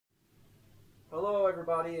Hello,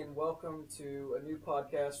 everybody, and welcome to a new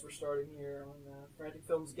podcast we're starting here on Frantic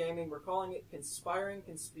Films Gaming. We're calling it Conspiring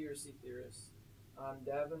Conspiracy Theorists. I'm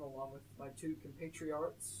Davin, along with my two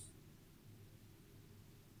compatriots.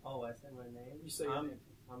 Oh, I said my name? You say your name.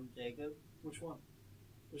 I'm Jacob. Which one?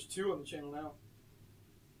 There's two on the channel now.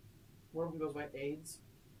 One of them goes by AIDS.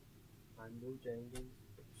 I'm Lou Jenkins.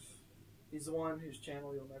 He's the one whose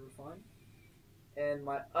channel you'll never find. And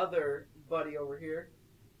my other buddy over here,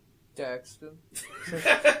 Daxton.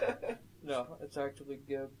 No, it's actually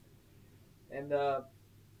Gib. And,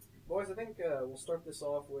 boys, I think we'll start this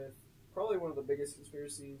off with probably one of the biggest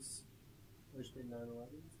conspiracies. Which did 9/11?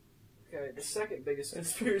 Okay, the second biggest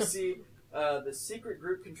conspiracy, the secret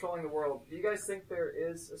group controlling the world. Do you guys think there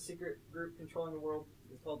is a secret group controlling the world?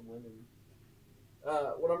 It's called women.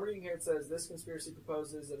 What I'm reading here, it says, this conspiracy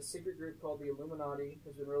proposes that a secret group called the Illuminati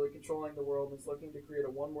has been really controlling the world and is looking to create a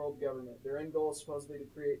one-world government. Their end goal is supposedly to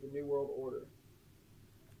create the New World Order.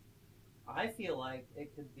 I feel like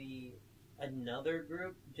it could be another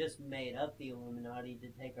group just made up the Illuminati to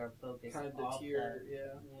take our focus Kind of off deter, that.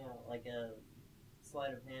 Yeah, like a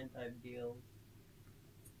sleight of hand type deal.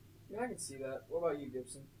 I mean, I can see that. What about you,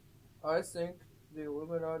 Gibson? I think the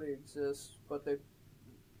Illuminati exists, but they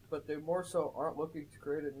more so aren't looking to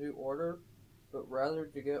create a new order, but rather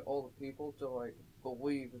to get all the people to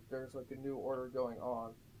believe that there's a new order going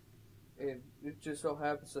on. And it just so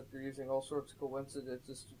happens that they're using all sorts of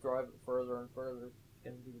coincidences to drive it further and further. It's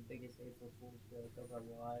going to be the biggest April Fool's joke of our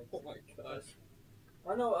lives. Oh my gosh.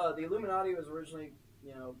 I know the Illuminati was originally,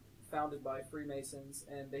 founded by Freemasons,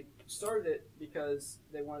 and they started it because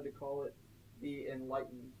they wanted to call it the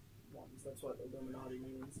Enlightened Ones. That's what Illuminati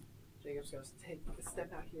means. Jacob's going to take a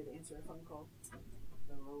step out here to answer a phone call.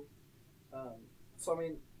 So, I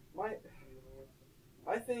mean,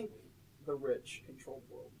 I think the rich control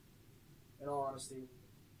the world, in all honesty.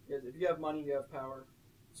 Because if you have money, you have power,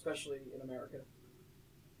 especially in America.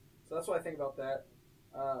 So that's what I think about that.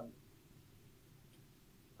 I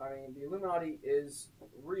mean, the Illuminati is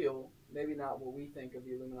real. Maybe not what we think of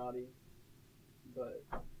the Illuminati, but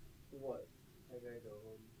what? I gotta go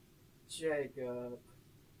home. Jacob.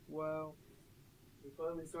 Well, We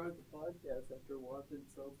finally started the podcast after watching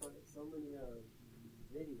so many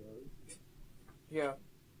videos. yeah.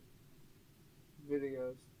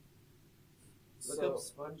 Videos. Look up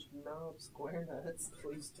SpongeBob SquareNuts.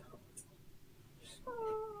 Please don't.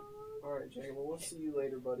 Alright, Jacob, well, we'll see you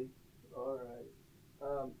later, buddy. Alright.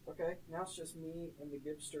 Okay, now it's just me and the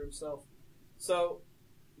Gibster himself. So,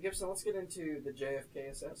 Gibson, let's get into the JFK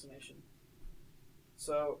assassination.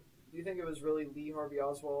 So, do you think it was really Lee Harvey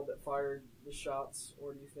Oswald that fired the shots,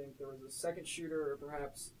 or do you think there was a second shooter, or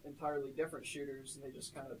perhaps entirely different shooters, and they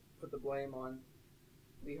just kind of put the blame on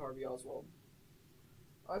Lee Harvey Oswald?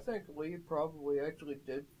 I think Lee probably actually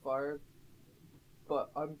did fire, but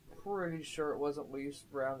I'm pretty sure it wasn't Lee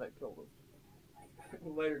Brown that killed him.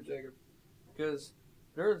 Later, Jacob. Because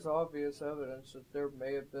there's obvious evidence that there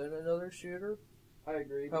may have been another shooter. I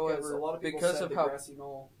agree, because However, a lot of people because said of the how- grassy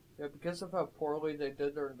knoll. Yeah, because of how poorly they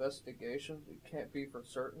did their investigation, it can't be for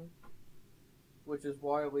certain. Which is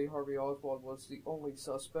why Lee Harvey Oswald was the only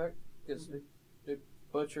suspect, because they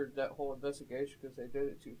butchered that whole investigation because they did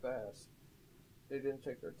it too fast. They didn't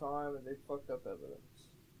take their time, and they fucked up evidence.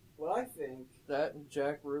 What I think... That and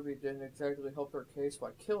Jack Ruby didn't exactly help their case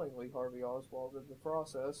by killing Lee Harvey Oswald in the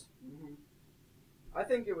process. I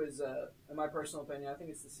think it was, in my personal opinion, I think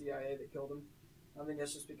it's the CIA that killed him. I think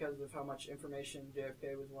that's just because of how much information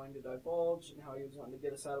JFK was wanting to divulge and how he was wanting to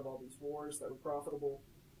get us out of all these wars that were profitable.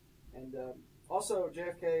 And also,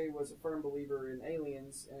 JFK was a firm believer in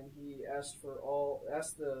aliens, and he asked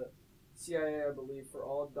the CIA, I believe, for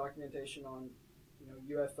all documentation on,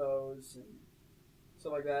 UFOs and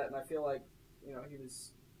stuff like that. And I feel like, he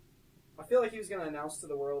was going to announce to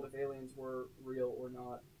the world if aliens were real or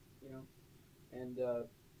not, And I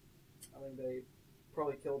think they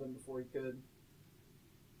probably killed him before he could.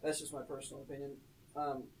 That's just my personal opinion.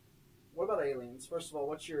 What about aliens? First of all,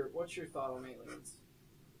 what's your thought on aliens?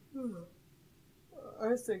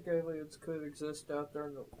 I think aliens could exist out there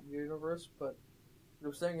in the universe, but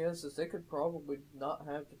the thing is they could probably not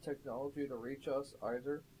have the technology to reach us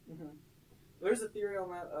either. Mm-hmm. There's a theory on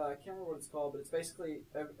that. I can't remember what it's called, but it's basically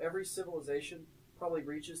every civilization probably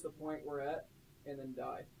reaches the point we're at and then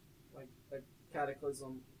die. Like a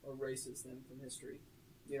cataclysm erases them from history.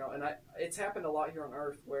 And it's happened a lot here on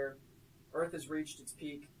Earth where Earth has reached its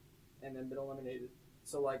peak and then been eliminated.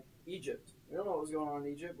 So, like Egypt. We don't know what was going on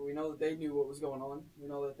in Egypt, but we know that they knew what was going on. We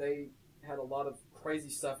know that they had a lot of crazy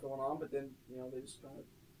stuff going on, but then, they just kind of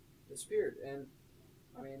disappeared. And,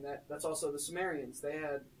 I mean, that's also the Sumerians. They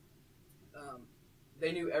had,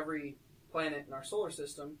 they knew every planet in our solar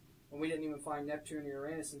system, and we didn't even find Neptune or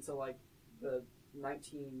Uranus until like the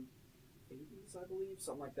 1980s, I believe,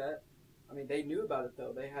 something like that. I mean, they knew about it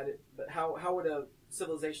though. They had it, but how would a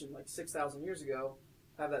civilization like 6,000 years ago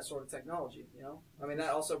have that sort of technology? You know, I mean,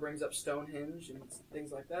 that also brings up Stonehenge and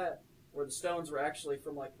things like that, where the stones were actually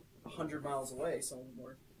from like 100 miles away. Some of them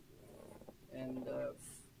were, and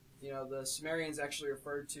you know, the Sumerians actually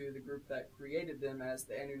referred to the group that created them as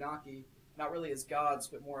the Anunnaki, not really as gods,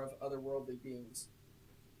 but more of otherworldly beings.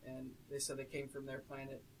 And they said they came from their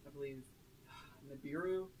planet, I believe,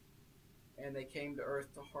 Nibiru, and they came to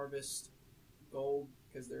Earth to harvest gold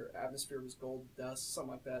because their atmosphere was gold dust,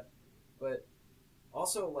 something like that. But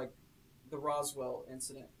also, like, the Roswell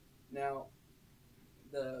incident. Now,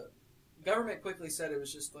 the government quickly said it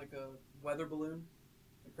was just like a weather balloon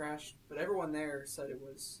that crashed, but everyone there said it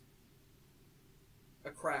was a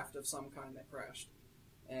craft of some kind that crashed.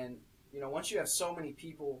 And, you know, once you have so many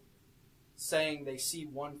people saying they see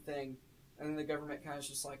one thing, and then the government kind of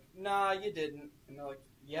just like, nah, you didn't. And they're like,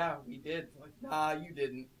 yeah, we did. Like, nah, you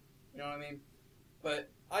didn't. You know what I mean? But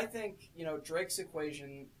I think, you know, Drake's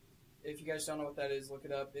equation, if you guys don't know what that is, look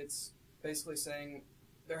it up. It's basically saying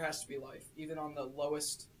there has to be life. Even on the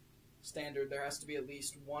lowest standard, there has to be at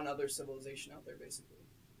least one other civilization out there, basically.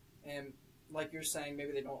 And like you're saying,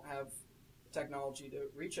 maybe they don't have technology to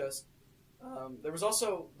reach us. There was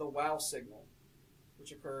also the WOW signal,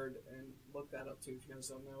 which occurred, and look that up too if you guys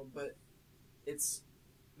don't know. But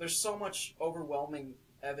there's so much overwhelming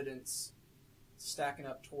evidence stacking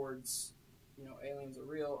up towards, you know, aliens are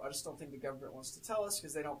real. I just don't think the government wants to tell us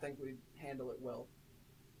because they don't think we'd handle it well,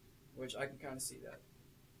 which I can kind of see that.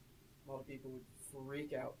 A lot of people would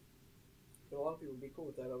freak out, but a lot of people would be cool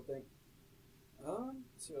with that, I would think.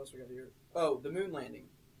 Let's see what else we got here. Oh, the moon landing.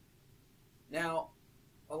 Now,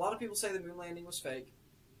 a lot of people say the moon landing was fake.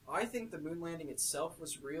 I think the moon landing itself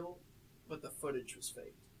was real, but the footage was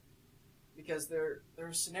faked. Because there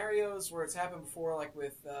are scenarios where it's happened before, like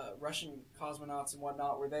with Russian cosmonauts and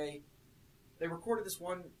whatnot, where they recorded this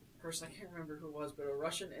one person, I can't remember who it was, but a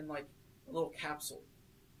Russian in like a little capsule.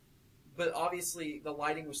 But obviously the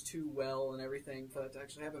lighting was too well and everything for that to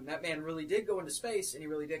actually happen. That man really did go into space, and he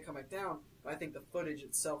really did come back down, but I think the footage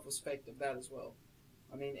itself was faked of that as well.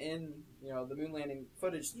 I mean, in, you know, the moon landing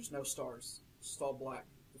footage, there's no stars. It's just all black.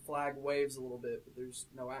 The flag waves a little bit, but there's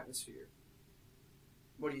no atmosphere.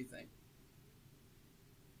 What do you think?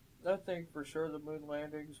 I think for sure the moon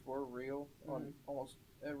landings were real on almost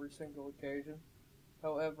every single occasion.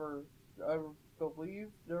 However, I believe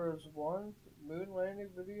there was one moon landing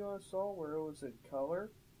video I saw where it was in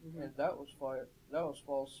color, and that was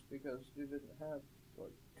false because they didn't have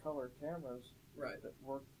like color cameras that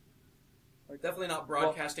worked. Like, definitely not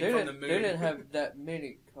broadcasting from the moon. They didn't have that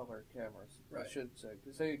many color cameras, right. I should say,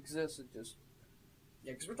 because they existed just...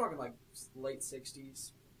 Yeah, because we're talking like late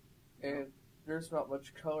 60s. And there's not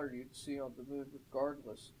much color you'd see on the moon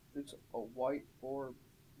regardless. It's a white orb.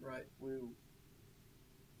 Right. Blue.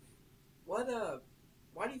 Why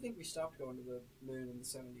do you think we stopped going to the moon in the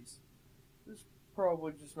 70s? There's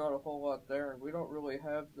probably just not a whole lot there, and we don't really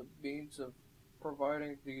have the means of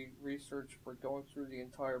providing the research for going through the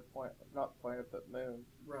entire planet, not planet, but moon.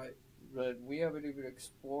 Right. But we haven't even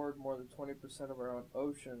explored more than 20% of our own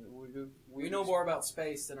ocean. We know more about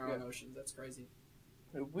space than our own oceans. That's crazy.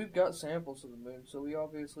 We've got samples of the moon, so we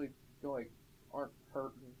obviously aren't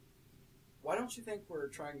hurting. Why don't you think we're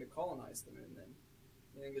trying to colonize the moon then?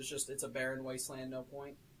 You think it's a barren wasteland, no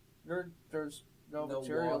point? There's no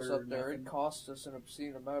materials water, up there. nothing. It costs us an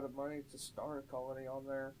obscene amount of money to start a colony on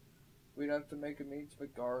there. We'd have to make a means of a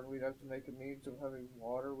garden. We'd have to make a means of having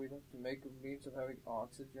water. We'd have to make a means of having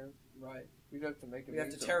oxygen. Right. We'd have to make a We'd have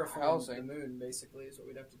means to of terraform housing. the moon, basically, is what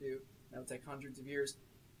we'd have to do. That would take hundreds of years.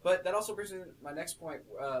 But that also brings me to my next point.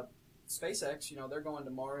 SpaceX, you know, they're going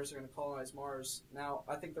to Mars. They're going to colonize Mars. Now,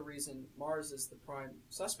 I think the reason Mars is the prime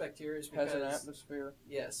suspect here is because... Has an atmosphere.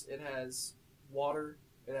 Yes, it has water.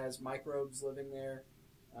 It has microbes living there.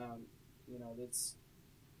 You know, it's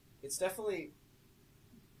definitely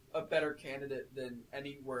a better candidate than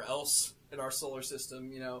anywhere else in our solar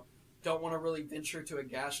system. You know, don't want to really venture to a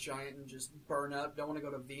gas giant and just burn up. Don't want to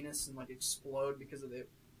go to Venus and like explode because of the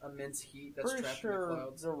immense heat that's Pretty trapped sure in the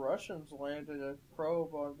clouds. the Russians landed a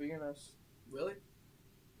probe on Venus Really?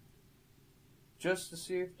 just to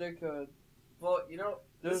see if they could. Well, you know,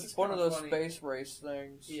 This this is is one of kinda those funny. space race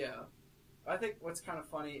things. Yeah. I think what's kind of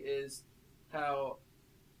funny is how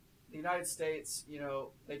the United States, you know,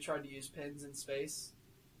 they tried to use pins in space,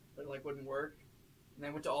 but it like wouldn't work. And they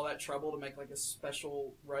went to all that trouble to make like a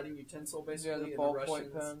special writing utensil, basically. Yeah, the and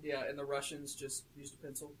ballpoint pen. Yeah, and the Russians just used a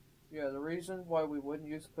pencil. Yeah, the reason why we wouldn't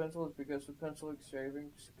use the pencil is because the pencil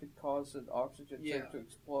shavings could cause an oxygen tank to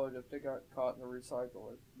explode if they got caught in the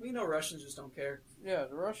recycler. We know Russians just don't care. Yeah,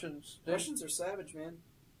 the Russians. Russians are savage, man.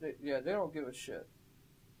 They don't give a shit.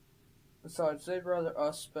 Besides, they'd rather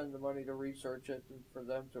us spend the money to research it than for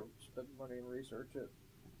them to spend the money and research it.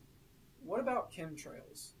 What about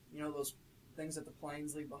chemtrails? You know, those things that the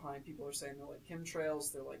planes leave behind? People are saying they're like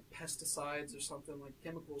chemtrails, they're like pesticides or something, like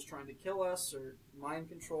chemicals trying to kill us or mind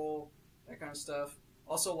control, that kind of stuff.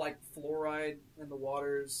 Also, like fluoride in the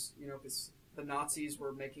waters, you know, because the Nazis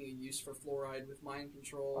were making a use for fluoride with mind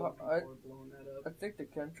control. People were blowing that up. I think the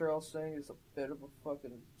chemtrails thing is a bit of a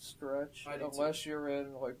fucking stretch, I do unless you're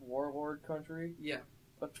in, like, warlord country. Yeah.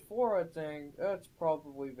 But the fluoride thing, that's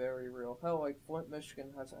probably very real. Hell, like, Flint,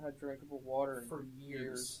 Michigan hasn't had drinkable water for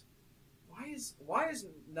years. Why is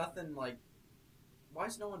nothing like? Why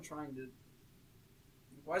is no one trying to?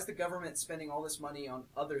 Why is the government spending all this money on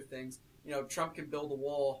other things? You know, Trump can build a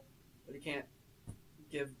wall, but he can't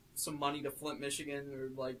give some money to Flint, Michigan, or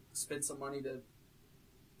like spend some money to.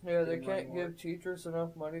 Yeah, they can't give teachers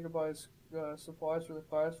enough money to buy supplies for the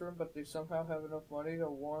classroom, but they somehow have enough money to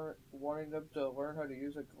wanting them to learn how to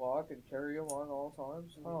use a Glock and carry them on all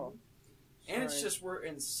times. Mm-hmm. Oh, and it's just we're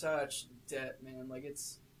in such debt, man. Like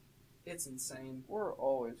it's insane. We're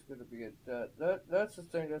always going to be in debt. That's the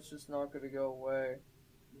thing that's just not going to go away.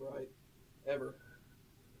 Right. Ever.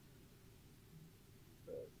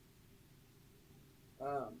 But,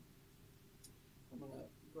 I'm going to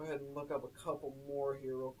go ahead and look up a couple more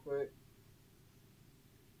here real quick.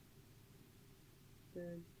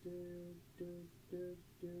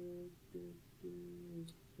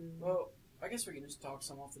 Well, I guess we can just talk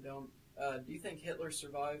some off the dome. Do you think Hitler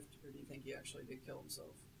survived, or do you think he actually did kill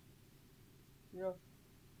himself? Yeah.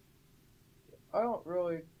 I don't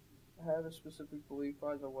really have a specific belief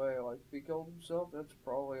either way. Like, if he killed himself, that's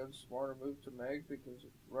probably a smarter move to make, because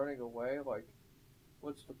running away, like,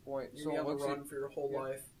 what's the point? You're on the run for your whole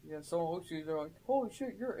life. Yeah, someone looks at you, they're like, holy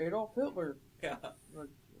shit, you're Adolf Hitler. Yeah. Like,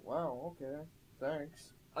 wow, okay,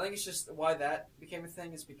 thanks. I think it's just why that became a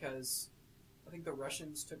thing is because I think the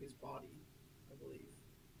Russians took his body, I believe,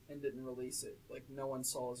 and didn't release it. Like, no one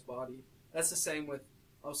saw his body. That's the same with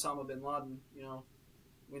Osama bin Laden, you know.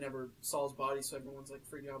 We never saw his body, so everyone's like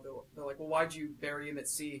freaking out. They're like, well, why'd you bury him at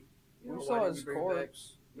sea? You know, we saw his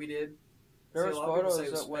corpse. We did. There was photos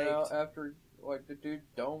that went out after, like, the dude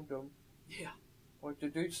domed him. Yeah. Like, the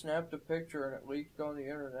dude snapped a picture and it leaked on the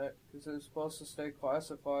internet because it was supposed to stay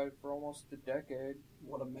classified for almost a decade.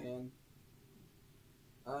 What a man.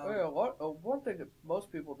 One thing that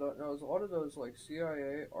most people don't know is a lot of those, like,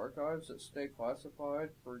 CIA archives that stay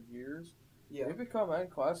classified for years, they become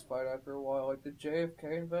unclassified after a while. Like, the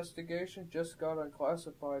JFK investigation just got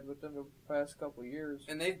unclassified within the past couple of years.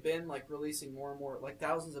 And they've been, like, releasing more and more, like,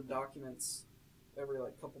 thousands of documents every,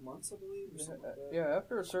 like, couple months, I believe, or something like that. Yeah,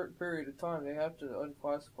 after a certain period of time, they have to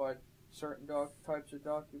unclassify certain types of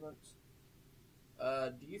documents.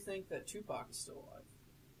 Do you think that Tupac is still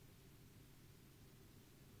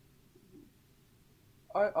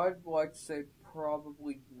alive? I'd like to say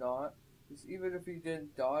probably not. Because even if he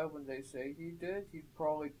didn't die when they say he did, he'd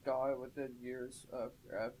probably die within years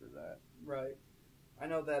after that. Right. I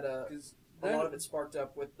know that a lot of it sparked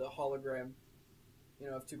up with the hologram, you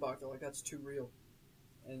know, of Tupac. They're like, that's too real.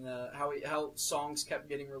 And how songs kept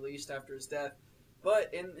getting released after his death.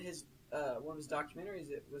 But in his one of his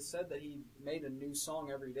documentaries, it was said that he made a new song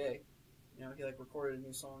every day. You know, he like recorded a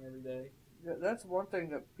new song every day. Yeah, that's one thing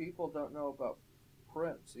that people don't know about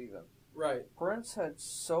Prince even. Right. Prince had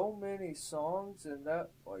so many songs in that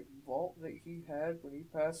like vault that he had when he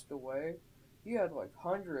passed away. He had like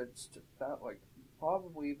hundreds to that, like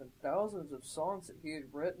probably even thousands of songs that he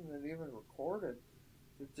had written and even recorded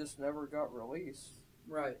that just never got released.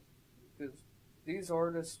 Right. Because these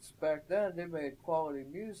artists back then, they made quality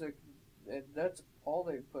music, and that's all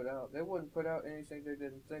they put out. They wouldn't put out anything they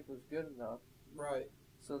didn't think was good enough. Right.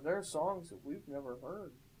 So there are songs that we've never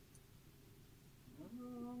heard.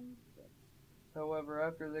 However,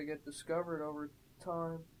 after they get discovered over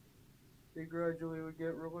time, they gradually would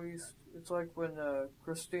get released. It's like when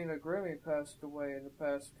Christina Grimmie passed away in the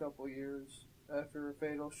past couple years after a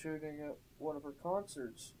fatal shooting at one of her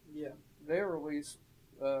concerts. Yeah. They released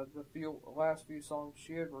the last few songs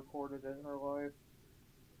she had recorded in her life.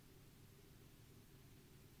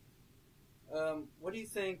 What do you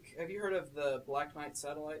think? Have you heard of the Black Knight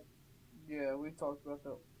satellite? Yeah, we talked about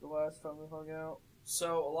that the last time we hung out.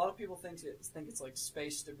 So a lot of people think it's like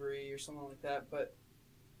space debris or something like that, but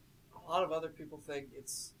a lot of other people think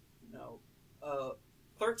it's a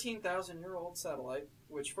 13,000-year-old satellite.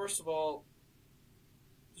 Which, first of all,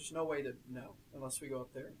 There's no way to know unless we go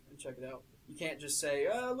up there and check it out. You can't just say,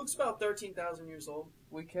 it looks about 13,000 years old.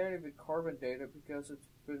 We can't even carbon date it because it's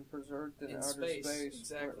been preserved in outer space.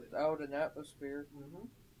 Exactly. Without an atmosphere.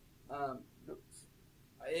 Mm-hmm.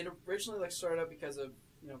 It originally started out because of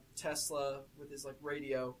Tesla with his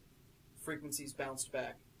radio frequencies bounced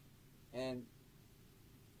back, and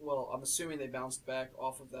well, I'm assuming they bounced back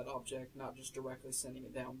off of that object, not just directly sending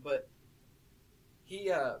it down. But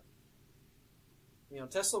he,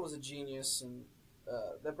 Tesla was a genius, and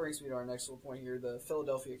that brings me to our next little point here: the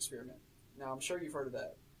Philadelphia experiment. Now, I'm sure you've heard of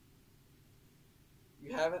that.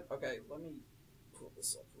 You haven't? Okay, let me pull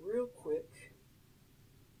this up real quick.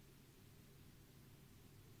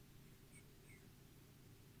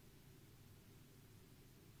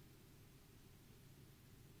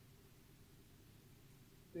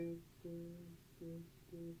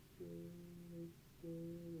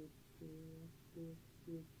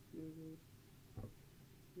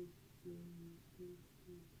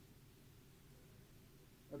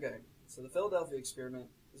 Okay, so the Philadelphia experiment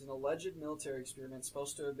is an alleged military experiment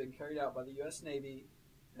supposed to have been carried out by the U.S. Navy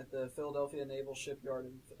at the Philadelphia Naval Shipyard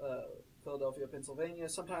in Philadelphia, Pennsylvania,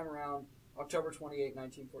 sometime around October 28,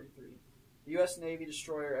 1943. The U.S. Navy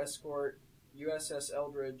destroyer escort USS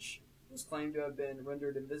Eldridge was claimed to have been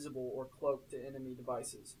rendered invisible or cloaked to enemy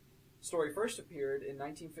devices. The story first appeared in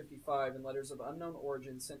 1955 in letters of unknown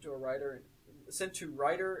origin sent to writer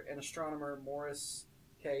and astronomer Morris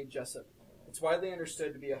K. Jessup. It's widely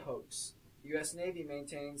understood to be a hoax. The U.S. Navy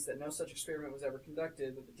maintains that no such experiment was ever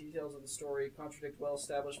conducted, but the details of the story contradict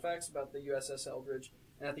well-established facts about the USS Eldridge,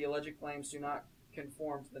 and that the alleged claims do not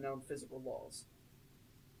conform to the known physical laws.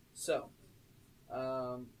 So,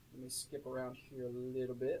 let me skip around here a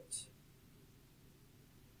little bit.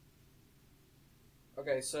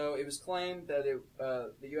 Okay, so it was claimed that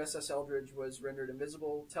the USS Eldridge was rendered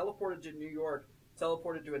invisible, teleported to New York,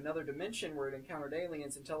 teleported to another dimension where it encountered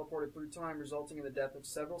aliens, and teleported through time, resulting in the death of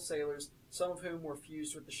several sailors, some of whom were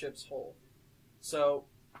fused with the ship's hull. So,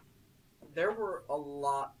 there were a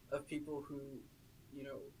lot of people who,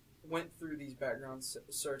 went through these background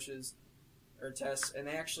searches or tests, and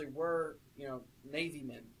they actually were, Navy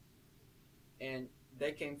men. And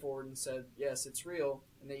they came forward and said, yes, it's real,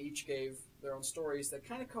 and they each gave their own stories that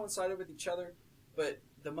kind of coincided with each other, but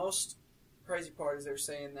the most crazy part is they're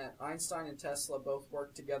saying that Einstein and Tesla both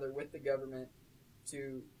worked together with the government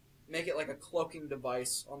to make it like a cloaking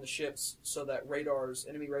device on the ships so that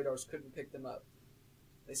enemy radars couldn't pick them up.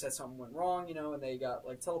 They said something went wrong, and they got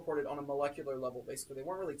teleported on a molecular level. Basically, they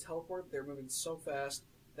weren't really teleported, they were moving so fast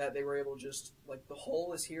that they were able to just, the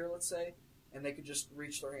hole is here, let's say, and they could just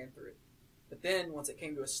reach their hand through it. But then, once it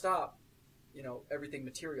came to a stop, everything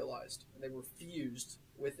materialized, and they were fused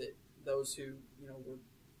with it. Those who, were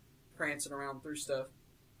prancing around through stuff.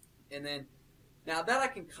 And then, now that I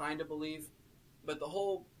can kind of believe, but the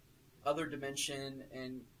whole other dimension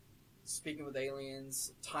and speaking with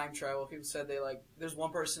aliens, time travel, people said there's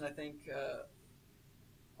one person, I think,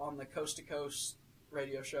 on the Coast to Coast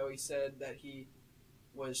radio show, he said that he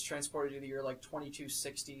was transported to the year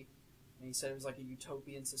 2260, and he said it was a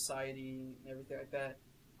utopian society and everything like that.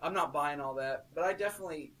 I'm not buying all that, but I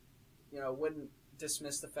definitely, wouldn't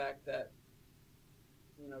dismiss the fact that,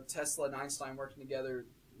 Tesla and Einstein working together,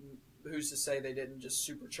 who's to say they didn't just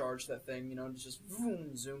supercharge that thing, just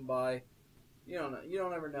zoom by. You don't know. You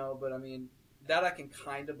don't ever know, but I mean, that I can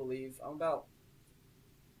kind of believe.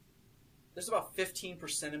 There's about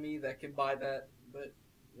 15% of me that can buy that, but,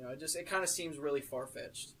 it kind of seems really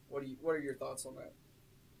far-fetched. What are your thoughts on that?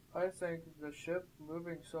 I think the ship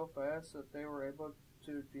moving so fast that they were able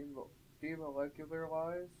to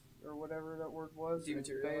demolecularize, or whatever that word was,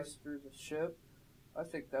 dematerialize through the ship. I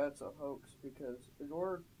think that's a hoax, because in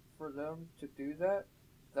order for them to do that,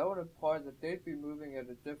 that would imply that they'd be moving at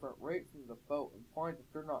a different rate from the boat, implying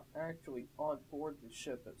that they're not actually on board the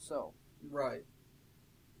ship itself. Right.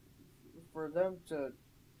 For them to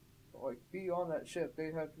be on that ship,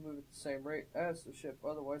 they'd have to move at the same rate as the ship.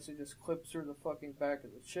 Otherwise, they just clip through the fucking back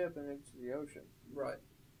of the ship and into the ocean. Right.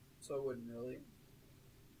 So it wouldn't really,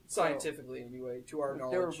 scientifically anyway, to our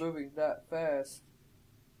knowledge. If they were moving that fast,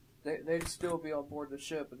 they'd still be on board the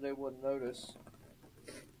ship and they wouldn't notice.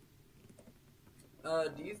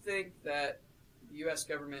 Do you think that the U.S.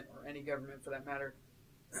 government, or any government for that matter,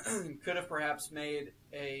 could have perhaps made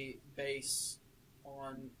a base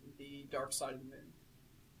on the dark side of the moon?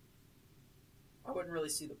 I wouldn't really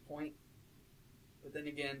see the point. But then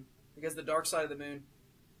again, because the dark side of the moon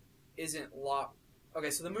isn't locked.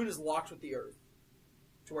 Okay, so the moon is locked with the Earth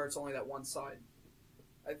to where it's only that one side.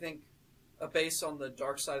 I think a base on the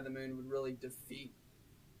dark side of the moon would really defeat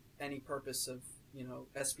any purpose of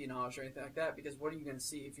espionage or anything like that. Because what are you going to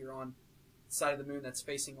see if you're on the side of the moon that's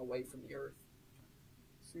facing away from the Earth?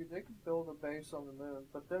 See, they could build a base on the moon,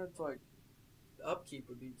 but then it's like, The upkeep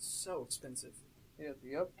would be so expensive. yeah,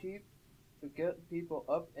 the upkeep to get people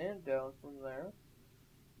up and down from there.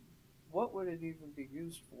 What would it even be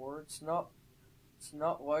used for? It's not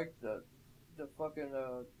like the fucking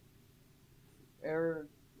air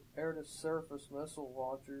to surface missile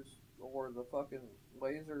launchers or the fucking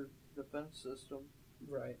laser defense system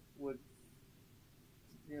Right. would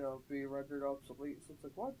be rendered obsolete. So it's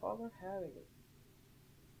like, why bother having it?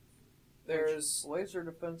 There's Laser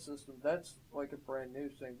defense system. That's like a brand new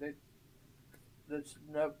thing. That's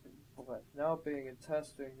now being in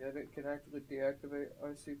testing that it can actually deactivate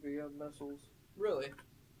ICBM missiles. really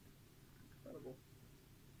incredible.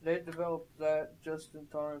 They developed that just in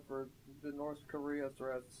time for the North Korea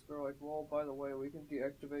threats. They're like, well, by the way, we can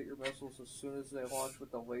deactivate your missiles as soon as they launch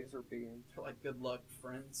with the laser beams. Like, good luck,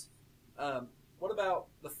 friends. What about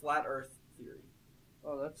the flat Earth theory?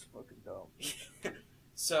 Oh, that's fucking dumb.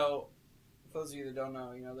 So, for those of you that don't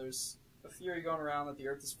know, there's a theory going around that the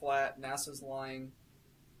Earth is flat, NASA's lying,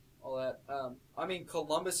 all that.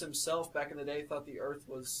 Columbus himself back in the day thought the Earth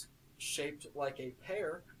was shaped like a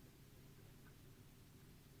pear.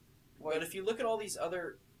 But if you look at all these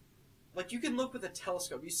other, you can look with a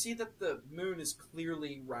telescope, you see that the moon is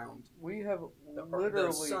clearly round. We have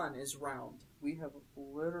The sun is round. We have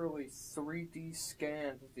literally 3D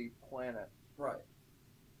scanned the planet. Right.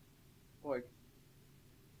 Like,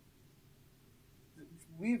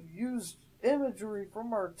 we've used imagery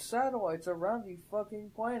from our satellites around the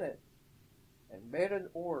fucking planet and made an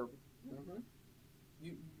orb. Mm-hmm.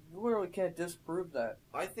 You literally can't disprove that.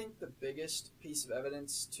 I think the biggest piece of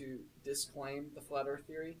evidence to disclaim the flat Earth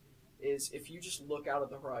theory is if you just look out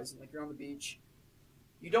at the horizon, like you're on the beach,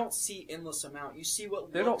 you don't see endless amount. You see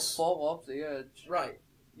what They looks... don't fall off the edge. Right.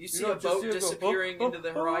 You see a don't just boat see it go, disappearing oh, into the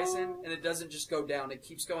oh, horizon, oh. and it doesn't just go down. It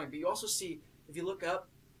keeps going. But you also see, if you look up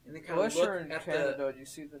and then kind Unless of look you're in at Canada, you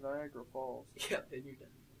see the Niagara Falls. Yeah, then you're done.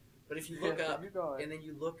 But if you look up you die. and then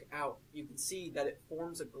you look out, you can see that it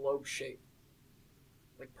forms a globe shape.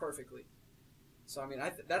 Like, perfectly. So,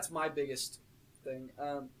 that's my biggest thing.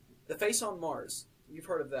 The face on Mars. You've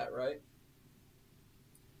heard of that, right?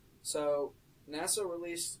 So, NASA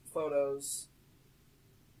released photos.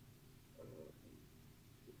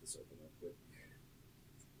 Get this open real quick.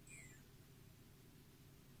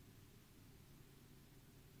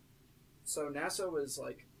 So, NASA was,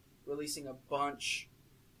 releasing a bunch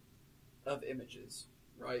of images,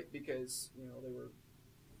 right? Because, they were...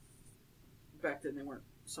 Back then, they weren't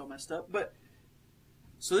so messed up. But,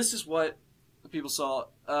 so this is what the people saw.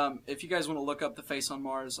 If you guys want to look up the face on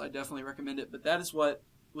Mars, I definitely recommend it. But that is what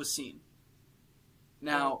was seen.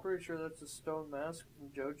 Now, I'm pretty sure that's a stone mask from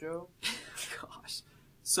JoJo. gosh.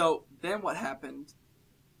 So then what happened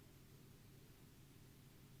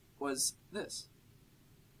was this.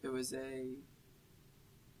 It was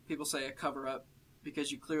people say a cover-up,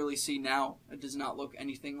 because you clearly see now it does not look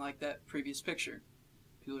anything like that previous picture.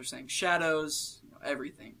 People are saying shadows,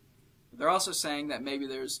 everything. But they're also saying that maybe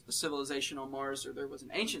there's a civilization on Mars, or there was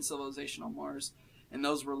an ancient civilization on Mars, and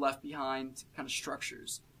those were left behind kind of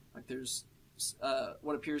structures. Like there's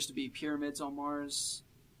what appears to be pyramids on Mars.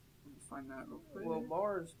 Let me find that real quick. Well,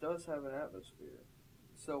 Mars does have an atmosphere,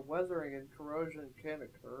 so weathering and corrosion can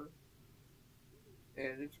occur,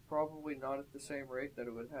 and it's probably not at the same rate that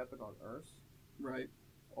it would happen on Earth. Right.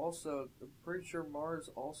 Also, I'm pretty sure Mars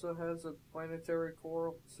also has a planetary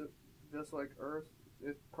core, so just like Earth.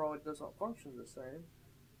 It probably does not function the same,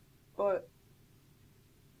 but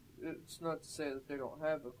it's not to say that they don't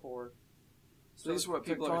have a core. So these are what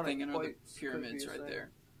people are tectonic thinking are the plates could pyramids be a right thing.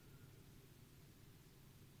 there.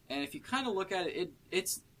 And if you kind of look at it,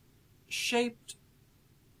 it's shaped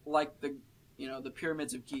like the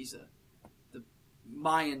pyramids of Giza, the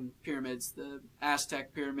Mayan pyramids, the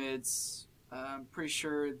Aztec pyramids. I'm pretty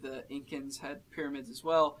sure the Incans had pyramids as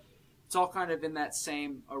well. It's all kind of in that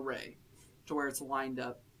same array, to where it's lined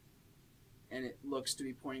up, and it looks to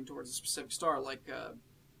be pointing towards a specific star. Like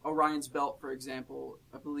Orion's Belt, for example,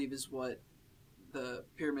 I believe is what the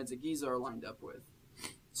pyramids of Giza are lined up with.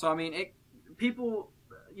 So people,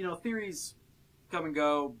 theories come and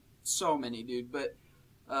go, so many, dude. But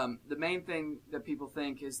the main thing that people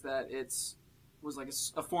think is that was like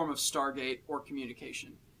a form of Stargate or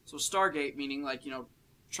communication. So Stargate meaning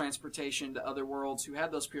transportation to other worlds who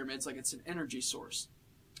had those pyramids, like it's an energy source.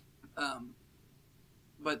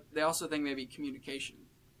 But they also think maybe communication.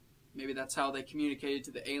 Maybe that's how they communicated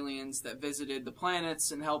to the aliens that visited the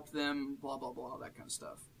planets and helped them, blah, blah, blah, that kind of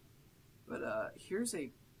stuff. But here's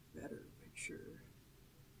a better picture.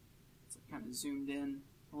 It's like kind of zoomed in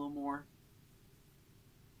a little more.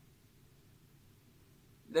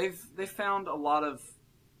 They've found a lot of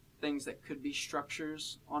things that could be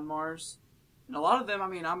structures on Mars, and a lot of them, I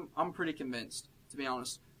mean, I'm pretty convinced, to be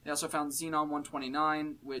honest. They also found Xenon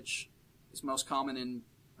 129, which is most common in,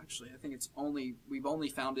 actually, I think we've only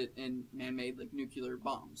found it in man-made like nuclear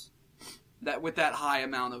bombs, that with that high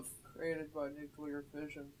amount of created by nuclear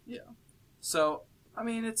fission. Yeah. So I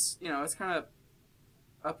mean, it's it's kind of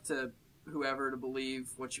up to whoever to believe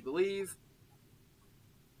what you believe.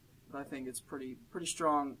 But I think it's pretty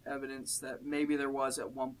strong evidence that maybe there was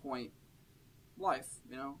at one point life,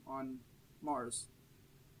 on Mars.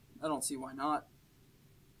 I don't see why not.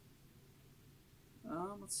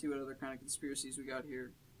 Let's see what other kind of conspiracies we got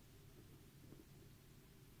here.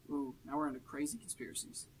 Ooh, now we're into crazy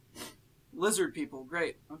conspiracies. Lizard people,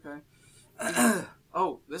 great. Okay. The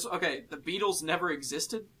Beatles never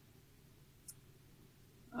existed.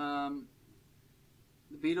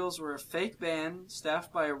 The Beatles were a fake band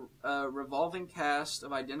staffed by a revolving cast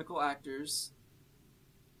of identical actors.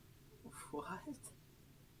 What?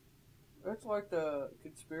 That's like the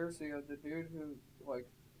conspiracy of the dude who, like,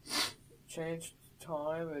 changed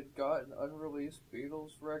time and got an unreleased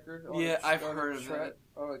Beatles record on I've heard of it.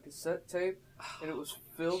 On a cassette tape, and it was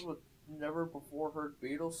filled with never before heard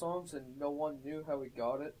Beatles songs, and no one knew how he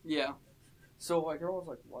got it. Yeah. So, like, everyone's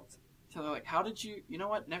like, what? So they're like, how did you... You know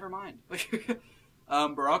what? Never mind.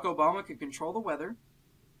 Barack Obama could control the weather.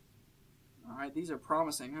 Alright, these are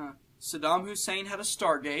promising, huh? Saddam Hussein had a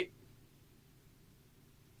Stargate.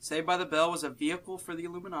 Saved by the Bell was a vehicle for the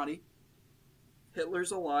Illuminati.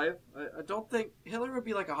 Hitler's alive. I don't think... Hitler would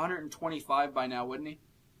be like 125 by now, wouldn't he?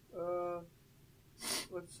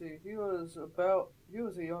 Let's see. He was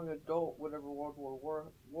a young adult whenever World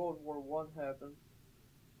War I happened.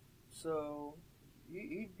 So,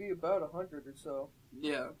 he'd be about 100 or so.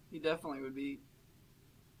 Yeah, he definitely would be.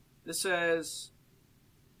 This says...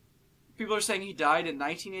 People are saying he died in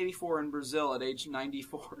 1984 in Brazil at age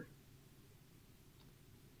 94.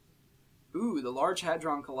 Ooh, the Large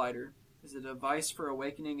Hadron Collider is a device for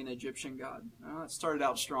awakening an Egyptian god. It started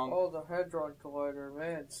out strong. Oh, the Hadron Collider,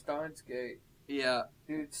 man, Steins Gate. Yeah.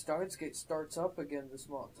 Dude, Steins Gate starts up again this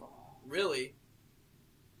month. Oh. Really?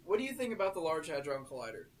 What do you think about the Large Hadron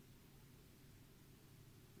Collider?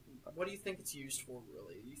 What do you think it's used for,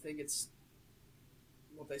 really? Do you think it's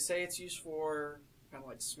what they say it's used for, kind of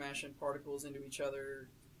like smashing particles into each other?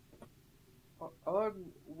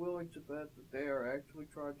 I'm willing to bet that they are actually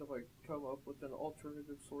trying to, like, come up with an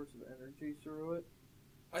alternative source of energy through it.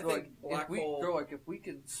 I think black hole... They're like, if we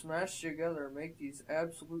can smash together and make these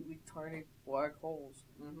absolutely tiny black holes,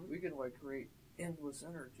 we can, like, create endless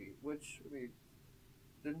energy, which, I mean,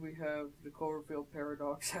 then we have the Cloverfield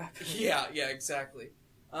paradox happening. Yeah, exactly.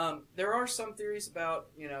 There are some theories about,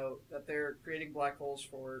 that they're creating black holes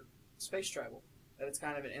for space travel. That it's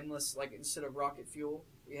kind of an endless, like, instead of rocket fuel,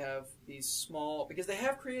 we have these small... Because they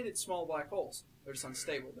have created small black holes. They're just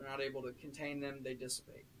unstable. They're not able to contain them. They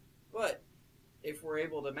dissipate. But if we're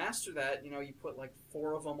able to master that, you put, like,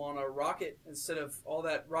 4 of them on a rocket, instead of all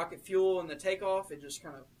that rocket fuel and the takeoff, it just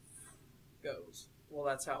kind of goes. Well,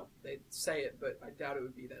 that's how they say it, but I doubt it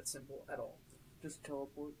would be that simple at all. Just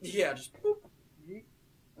teleport. Yeah, just boop. Yeet.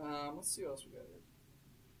 Let's see what else we got here.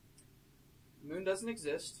 The moon doesn't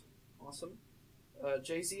exist. Awesome.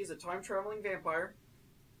 Jay-Z is a time-traveling vampire.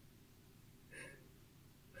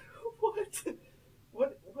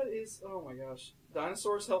 What is... Oh my gosh.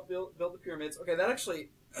 Dinosaurs helped build the pyramids. Okay, that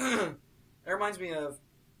actually... that reminds me of...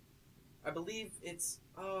 I believe it's...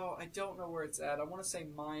 Oh, I don't know where it's at. I want to say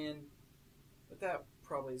Mayan, but that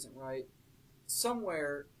probably isn't right.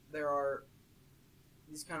 Somewhere there are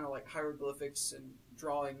these kind of like hieroglyphics and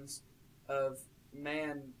drawings of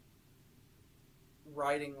man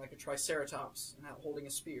riding like a triceratops and holding a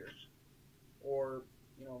spear. Or,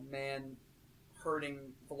 man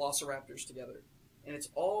herding velociraptors together. And it's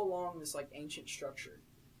all along this like ancient structure.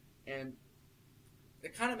 And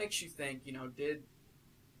it kind of makes you think,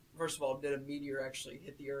 first of all, did a meteor actually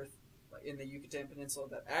hit the Earth in the Yucatan Peninsula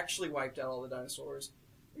that actually wiped out all the dinosaurs?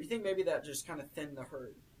 Or you think maybe that just kind of thinned the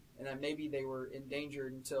herd? And that maybe they were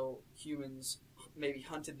endangered until humans maybe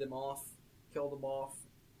hunted them off, killed them off.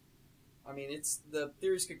 I mean, the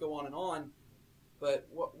theories could go on, but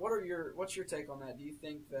what's your take on that? Do you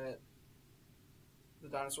think that the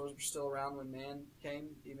dinosaurs were still around when man came,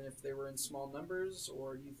 even if they were in small numbers,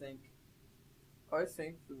 or do you think... I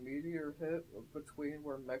think the meteor hit between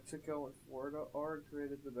where Mexico and Florida are and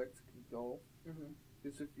created the Mexican Gulf.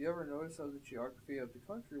 Because if you ever notice how the geography of the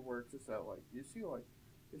country works, is that, like, you see, like,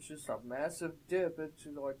 it's just a massive dip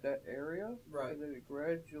into, like, that area, right? And then it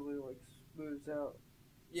gradually, like, smooths out.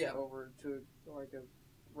 Yeah. over to like a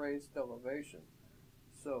raised elevation.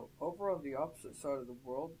 So over on the opposite side of the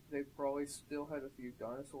world, they probably still had a few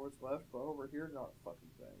dinosaurs left, but over here, not a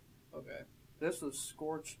fucking thing. Okay. This was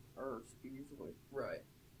scorched earth easily. Right.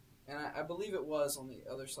 And I believe it was on the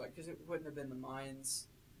other side because it wouldn't have been the Mayans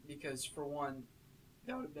because for one,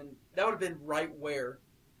 that would have been right where,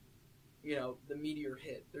 the meteor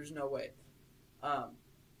hit. There's no way.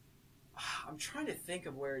 I'm trying to think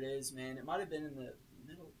of where it is, man. It might have been in the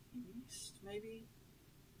Middle East, maybe.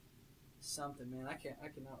 Something, man. I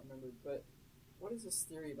cannot remember. But what is this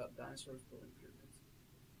theory about dinosaurs building pyramids?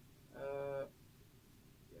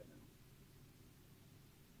 Yeah,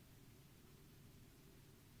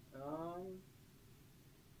 no.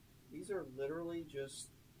 These are literally just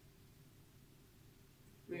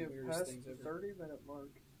We have weirdest passed things the ever. 30-minute mark.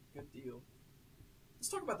 Good deal. Let's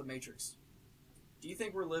talk about the Matrix. Do you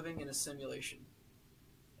think we're living in a simulation?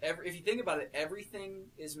 If you think about it, everything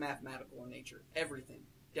is mathematical in nature. Everything,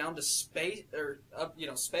 down to space, or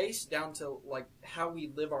space, down to like how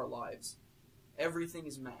we live our lives. Everything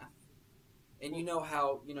is math, and you know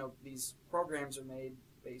how these programs are made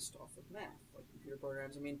based off of math, like computer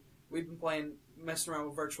programs. I mean, we've been messing around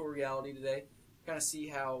with virtual reality today, kind of see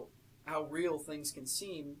how real things can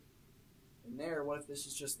seem. And what if this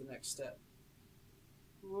is just the next step?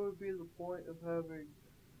 What would be the point of having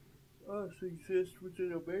us exist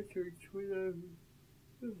within a matrix when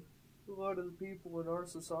a lot of the people in our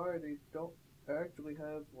society don't actually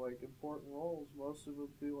have like important roles? Most of them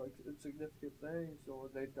do like insignificant things, or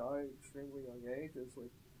they die at extremely young ages.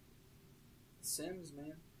 Like Sims,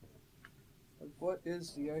 man. what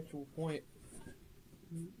is the actual point?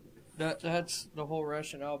 That's the whole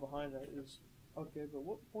rationale behind that. Is okay, but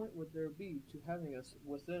what point would there be to having us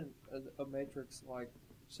within a matrix-like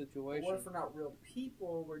situation? What if we're not real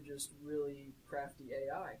people? We're just really crafty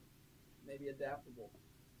AI, maybe adaptable.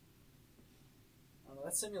 I don't know.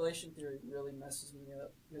 That simulation theory really messes me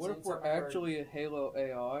up. What if we're actually a Halo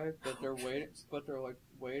AI, but they're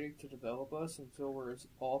waiting to develop us until we're as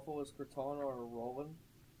awful as Cortana or Roland?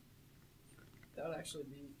 That would actually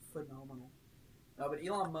be phenomenal. No, but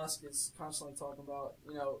Elon Musk is constantly talking about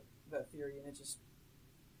that theory, and it just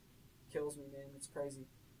kills me, man. It's crazy.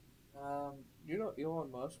 You know,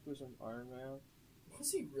 Elon Musk was in Iron Man.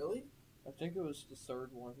 Was he really? I think it was the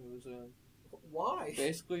third one he was in. Why?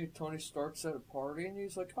 Basically, Tony Stark's at a party, and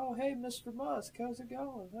he's like, "Oh, hey, Mr. Musk, how's it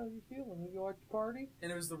going? How you feeling? Would you like the party?"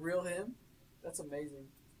 And it was the real him? That's amazing.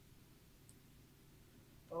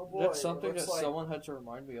 Oh boy. That's something that like, someone had to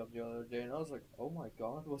remind me of the other day, and I was like, "Oh my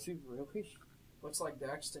God, was he really?" Looks like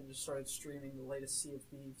Daxton just started streaming the latest Sea of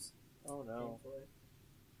Thieves Oh no. gameplay.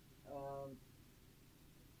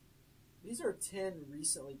 These are 10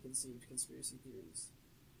 recently conceived conspiracy theories.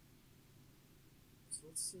 So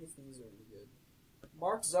let's see if these are any good.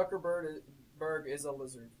 Mark Zuckerberg is a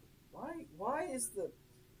lizard. Why is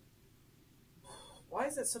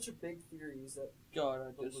that such a big theory? Is that God,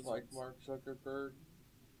 I The dislike lizards. Mark Zuckerberg.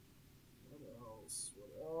 What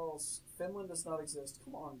else? Finland does not exist.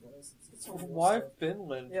 Come on, guys. Let's get some real Why stuff.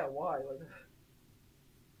 Finland? Yeah, why? Like,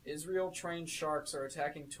 Israel trained sharks are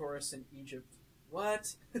attacking tourists in Egypt.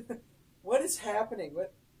 What? What is happening?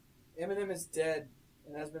 What? Eminem is dead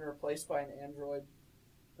and has been replaced by an android.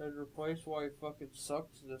 And replaced why he fucking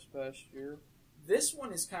sucked this past year. This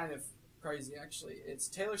one is kind of crazy, actually. It's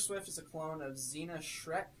Taylor Swift is a clone of Zena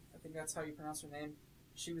Shrek. I think that's how you pronounce her name.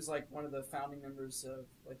 She was like one of the founding members of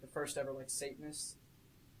like the first ever like Satanists,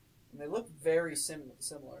 and they look very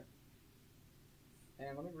similar.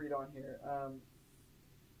 And let me read on here.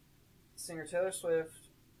 Singer Taylor Swift,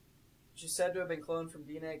 she's said to have been cloned from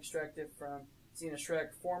DNA extracted from Zena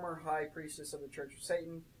Shrek, former high priestess of the Church of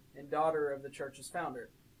Satan and daughter of the church's founder.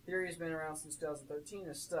 Theory has been around since 2013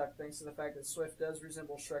 and is stuck thanks to the fact that Swift does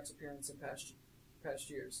resemble Shrek's appearance in past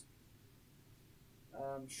years.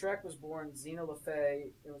 Shrek was born Xena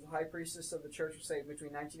LaFay and was a high priestess of the Church of Satan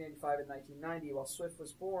between 1985 and 1990, while Swift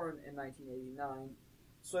was born in 1989.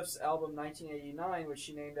 Swift's album 1989, which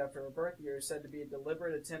she named after her birth year, is said to be a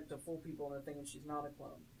deliberate attempt to fool people into thinking she's not a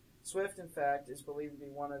clone. Swift, in fact, is believed to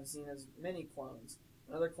be one of Xena's many clones.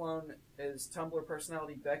 Another clone is Tumblr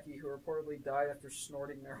personality Becky, who reportedly died after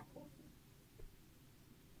snorting marijuana.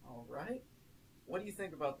 Alright. What do you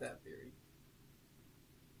think about that theory?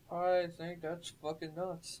 I think that's fucking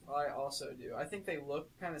nuts. I also do. I think they look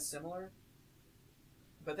kind of similar,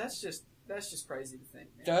 but that's just crazy to think,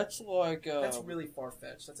 man. That's like That's really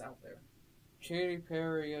far-fetched. That's out there. Katy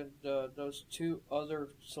Perry and those two other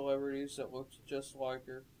celebrities that looked just like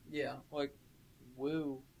her. Yeah. Like,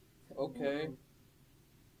 woo. Okay.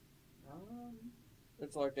 Um,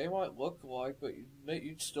 It's like they might look alike, but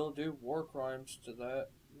you'd still do war crimes to that.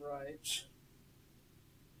 Right.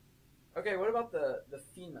 Okay, what about the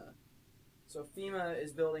FEMA? So FEMA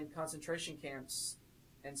is building concentration camps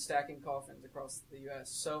and stacking coffins across the U.S.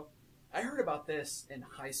 So I heard about this in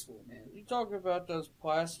high school, man. You talking about those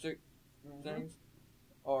plastic Mhm. things?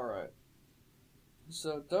 Alright.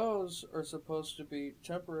 So those are supposed to be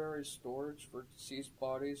temporary storage for deceased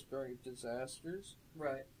bodies during disasters.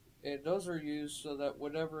 Right. And those are used so that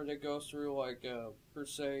whenever they go through, like, per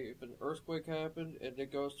se, if an earthquake happened and they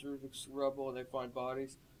go through the rubble and they find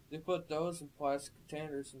bodies, they put those in plastic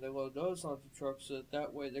containers and they load those onto trucks so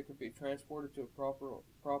that way they can be transported to a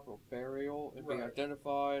proper burial and be Right.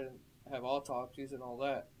 identified and have autopsies and all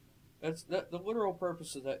that. The literal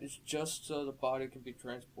purpose of that is just so the body can be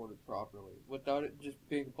transported properly without it just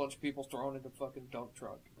being a bunch of people thrown in a fucking dump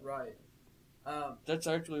truck. Right. That's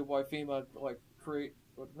actually why FEMA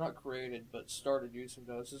not created, but started using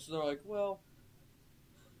those. Is they're like, well,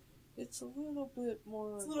 it's a little bit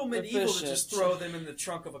more. It's a little medieval efficient. to just throw them in the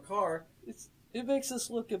trunk of a car. It makes us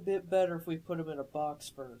look a bit better if we put them in a box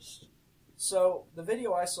first. So the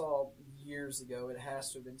video I saw years ago, it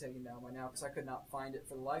has to have been taken down by now because I could not find it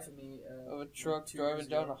for the life of me. Of a truck 2 driving years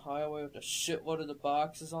down ago. a highway with a shitload of the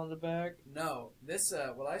boxes on the back. No, this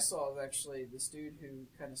what I saw was actually this dude who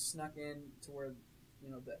kind of snuck in to where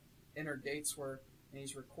the inner gates were, and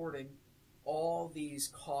he's recording all these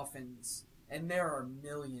coffins, and there are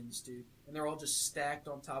millions, dude, and they're all just stacked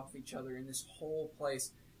on top of each other in this whole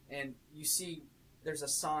place. And you see, there's a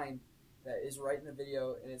sign that is right in the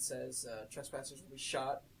video, and it says trespassers will be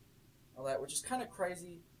shot, all that, which is kind of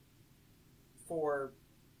crazy for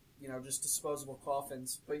just disposable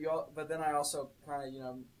coffins. But then I also kind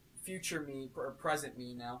of future me or present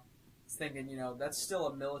me now is thinking that's still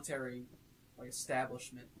a military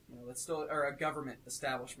establishment. That's still or a government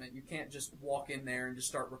establishment. You can't just walk in there and just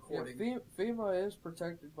start recording. Yeah, FEMA is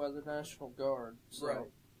protected by the National Guard, so.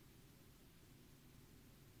 Right.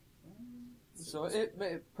 So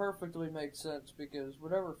it perfectly makes sense because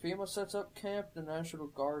whenever FEMA sets up camp, the National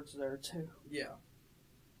Guard's there too. Yeah.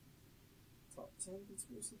 Top 10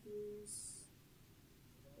 conspiracy theories.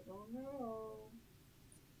 I don't know.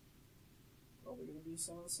 Probably gonna be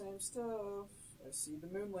some of the same stuff. I see the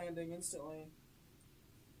moon landing instantly.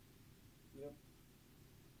 Yep.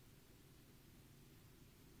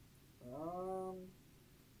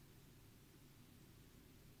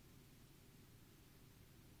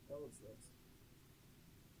 What was this?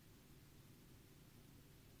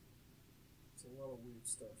 It's a lot of weird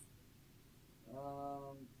stuff.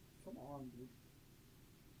 Come on, dude.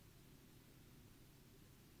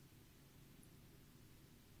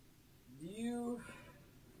 Do you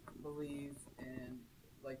believe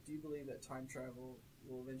that time travel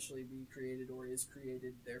will eventually be created or is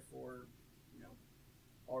created, therefore,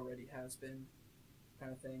 already has been,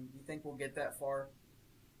 kind of thing? Do you think we'll get that far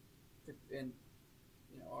in,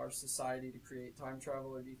 our society to create time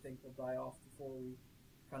travel, or do you think we'll die off before we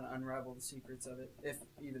kind of unravel the secrets of it, if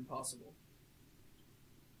even possible?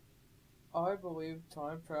 I believe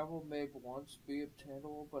time travel may once be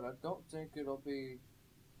obtainable, but I don't think it'll be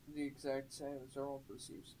the exact same as everyone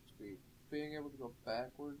perceives it to be. Being able to go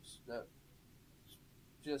backwards, that's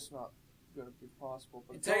just not going to be possible.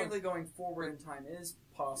 But And technically going forward in time is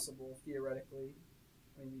possible, theoretically.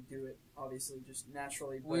 I mean, you do it, obviously, just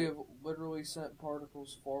naturally. But we have literally sent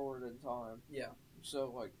particles forward in time. Yeah.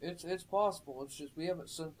 So, it's possible. It's just we haven't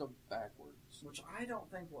sent them backwards. Which I don't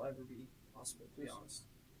think will ever be possible, to be Just- honest.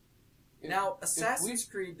 Now, Assassin's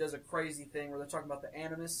Creed does a crazy thing where they're talking about the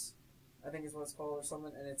Animus, I think is what it's called, or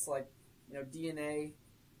something, and it's like, DNA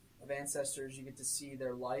of ancestors, you get to see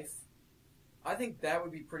their life. I think that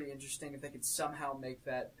would be pretty interesting if they could somehow make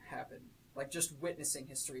that happen. Like, just witnessing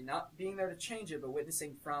history, not being there to change it, but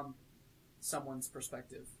witnessing from someone's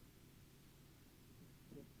perspective.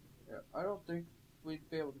 Yeah, I don't think we'd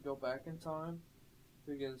be able to go back in time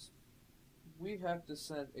because we have to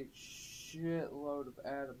send a shitload of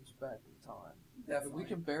atoms back in time. Definitely. We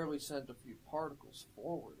can barely send a few particles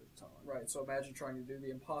forward in time. Right, so imagine trying to do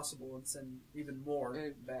the impossible and send even more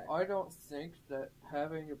And back. I don't think that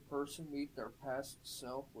having a person meet their past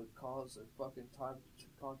self would cause a fucking time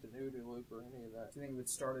continuity loop or any of that. Do you think it would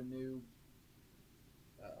start a new...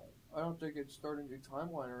 I don't think it'd start a new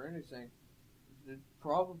timeline or anything.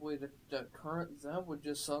 Probably the current them would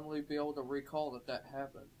just suddenly be able to recall that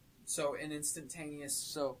happened. So an instantaneous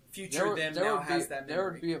So future them now has that memory.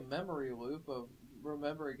 There would be a memory loop of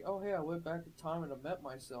remembering, oh hey, I went back in time and I met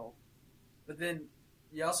myself. But then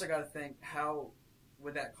you also got to think, how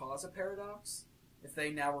would that cause a paradox? If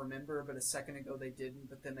they now remember, but a second ago they didn't,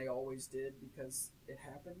 but then they always did because it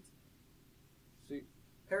happened? See,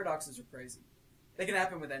 Paradoxes are crazy. They can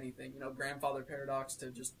happen with anything, grandfather paradox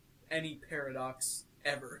to just any paradox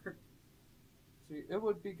ever. See, it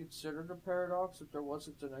would be considered a paradox if there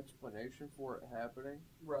wasn't an explanation for it happening.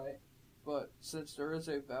 Right. But since there is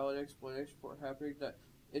a valid explanation for it happening, that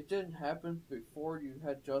it didn't happen before you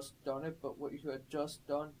had just done it, but what you had just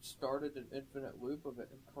done started an infinite loop of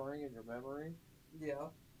it occurring in your memory. Yeah.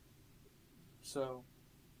 So,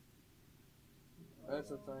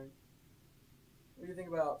 that's the thing. What do you think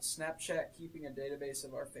about Snapchat keeping a database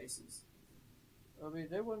of our faces? I mean,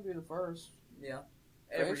 they wouldn't be the first. Yeah.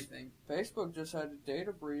 Everything. Facebook just had a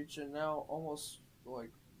data breach, and now almost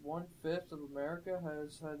like 1/5 of America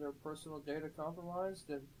has had their personal data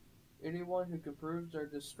compromised, and anyone who can prove their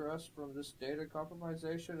distress from this data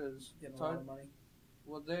compromisation is Getting a lot of money.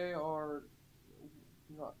 Well, they are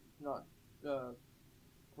not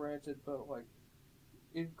granted, but like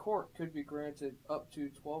in court could be granted up to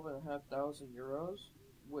 12,500 euros,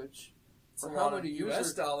 which It's a for lot how of many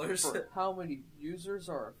US dollars. for how many users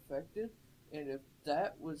are affected, and if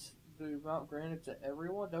that was the amount granted to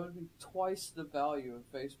everyone, that would be twice the value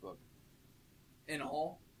of Facebook. In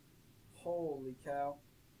all? Holy cow.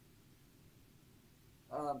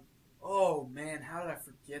 Oh man, how did I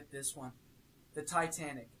forget this one? The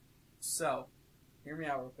Titanic. So, hear me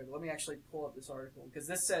out real quick. Let me actually pull up this article, because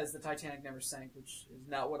this says the Titanic never sank, which is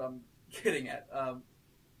not what I'm getting at. Let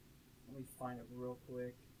me find it real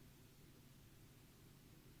quick.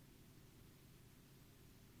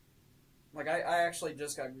 Like, I actually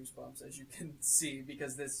just got goosebumps, as you can see,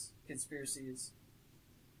 because this conspiracy is...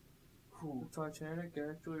 The Titanic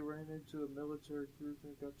actually ran into a military cruiser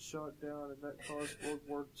and got shot down, and that caused World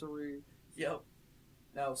War III. Yep.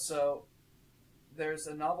 No, so there's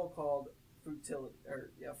a novel called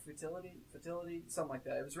Futility, something like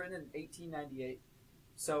that. It was written in 1898.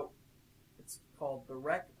 So it's called The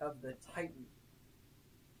Wreck of the Titan.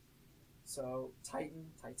 So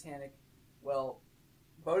Titanic. Well,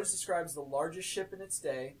 Botus describes the largest ship in its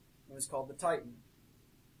day. It was called the Titan.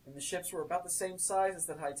 And the ships were about the same size as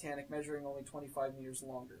the Titanic, measuring only 25 meters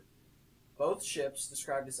longer. Both ships,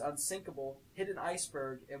 described as unsinkable, hit an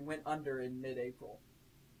iceberg and went under in mid-April.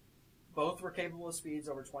 Both were capable of speeds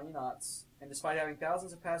over 20 knots, and despite having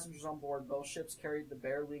thousands of passengers on board, both ships carried the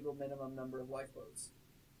bare legal minimum number of lifeboats.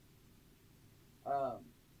 Let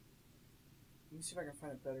me see if I can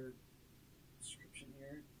find a better description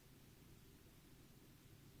here.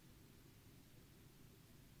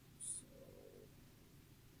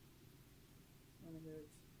 It.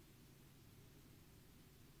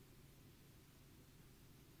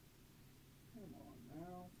 Come on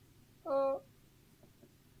now.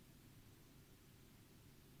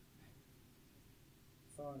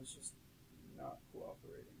 Phone is just not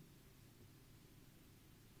cooperating.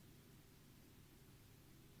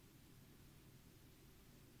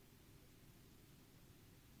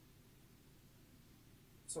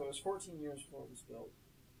 So it was 14 years before it was built.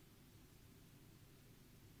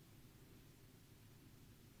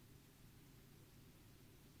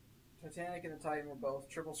 Titanic and the Titan were both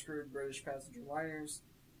triple-screwed British passenger liners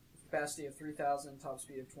with a capacity of 3,000 top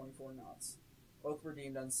speed of 24 knots. Both were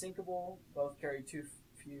deemed unsinkable. Both carried too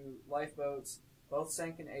few lifeboats. Both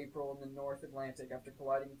sank in April in the North Atlantic after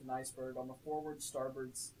colliding with an iceberg on the forward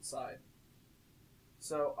starboard side.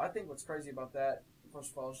 So I think what's crazy about that,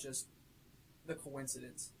 first of all, is just the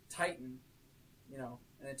coincidence. Titan, and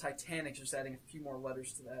then Titanic's just adding a few more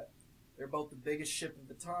letters to that. They're both the biggest ship of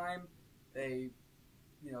the time. They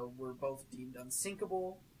were both deemed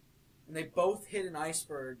unsinkable, and they both hit an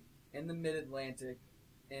iceberg in the mid-Atlantic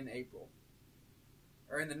in April.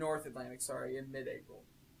 Or in the North Atlantic, in mid-April.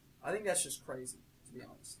 I think that's just crazy, to be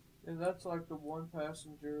honest. And that's like the one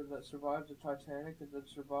passenger that survived the Titanic and then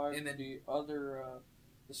survived the other,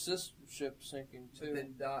 the sister ship sinking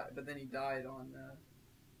too. But then he died on, I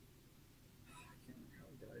can't remember how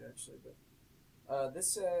he died actually, but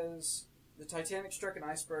this says... The Titanic struck an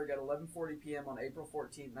iceberg at 11:40 p.m. on April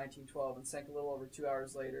 14, 1912, and sank a little over 2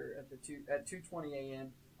 hours later at 2:20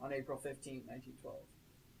 a.m. on April 15,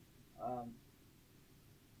 1912.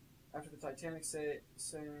 After the Titanic sank,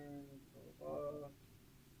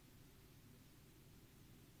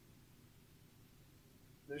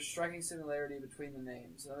 there's striking similarity between the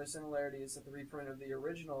names. Another similarity is that the reprint of the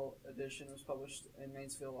original edition was published in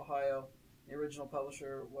Mansfield, Ohio. The original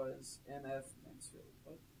publisher was M.F. Mansfield.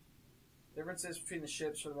 What? Differences between the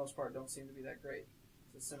ships, for the most part, don't seem to be that great.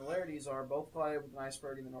 The similarities are both collided with an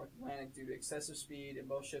iceberg in the North Atlantic due to excessive speed, and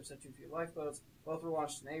both ships had too few lifeboats. Both were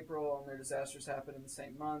launched in April, and their disasters happened in the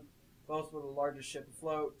same month. Both were the largest ship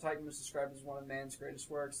afloat. Titan was described as one of man's greatest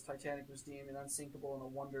works. Titanic was deemed an unsinkable and a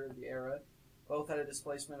wonder of the era. Both had a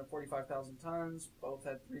displacement of 45,000 tons. Both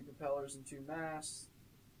had 3 propellers and 2 masts.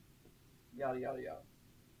 Yada, yada, yada.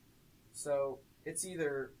 So it's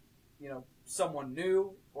either, someone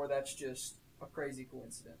new, or that's just a crazy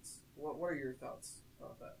coincidence. What are your thoughts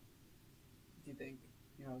about that? Do you think,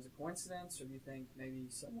 it was a coincidence, or do you think maybe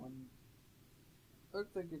someone... I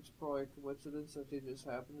think it's probably a coincidence that they just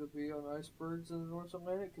happened to be on icebergs in the North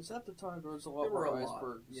Atlantic, because at the time there was a lot more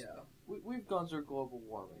icebergs. Yeah. We've gone through global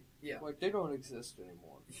warming. Yeah. Like, they don't exist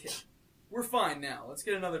anymore. Yeah. We're fine now. Let's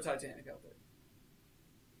get another Titanic out there.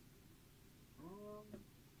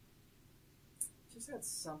 Just had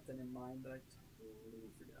something in mind that I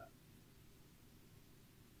totally forgot.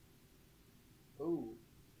 Ooh,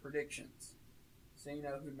 predictions. So you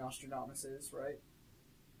know who Nostradamus is, right?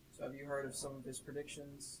 So have you heard of some of his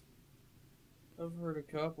predictions? I've heard a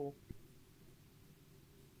couple.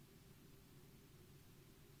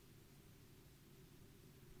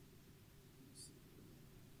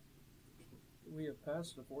 We have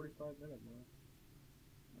passed the 45-minute mark.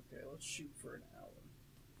 Okay, let's shoot for an hour.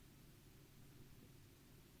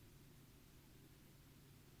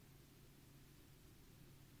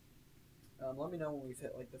 Let me know when we've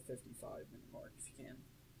hit like the 55-minute mark if you can.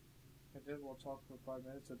 And then we'll talk for 5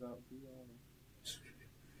 minutes about VR.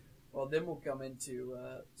 Well, then we'll come into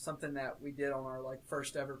something that we did on our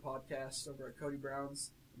first ever podcast over at Cody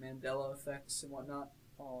Brown's, Mandela effects and whatnot.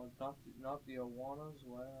 Oh, not the Awanas?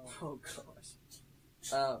 Wow. Oh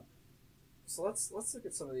gosh. So let's look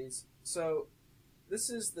at some of these. So this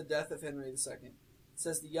is the death of Henry II. It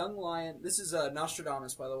says the young lion. This is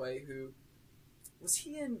Nostradamus, by the way. Who was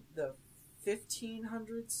he in the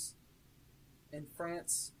 1500s in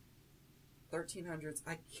France? 1300s?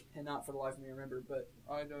 I cannot for the life of me remember, but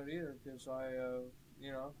I don't either because I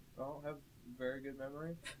don't have very good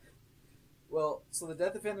memory. Well, so the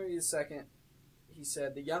death of Henry II, he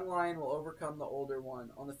said, the young lion will overcome the older one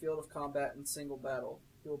on the field of combat in single battle.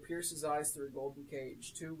 He will pierce his eyes through a golden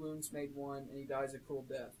cage. 2 wounds made 1, and he dies a cruel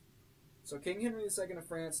death. So King Henry II of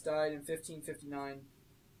France died in 1559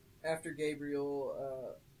 after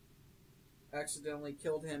Gabriel accidentally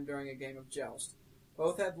killed him during a game of joust.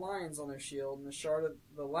 Both had lions on their shield, and the shard of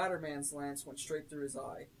the latter man's lance went straight through his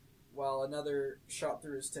eye, while another shot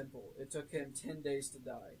through his temple. It took him 10 days to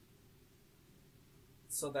die.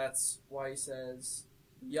 So that's why he says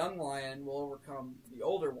the young lion will overcome the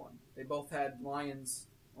older one. They both had lions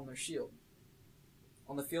on their shield.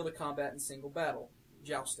 On the field of combat in single battle,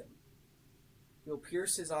 jousting. He'll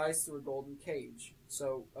pierce his eyes through a golden cage.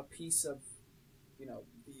 So a piece of,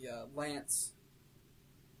 the lance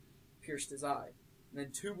pierced his eye. And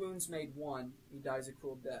then 2 wounds made 1, he dies a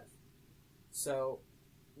cruel death. So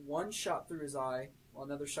 1 shot through his eye, while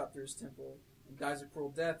another shot through his temple, and dies a cruel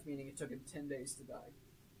death, meaning it took him 10 days to die.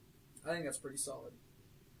 I think that's pretty solid.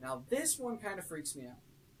 Now this one kind of freaks me out.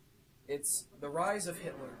 It's the rise of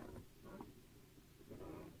Hitler.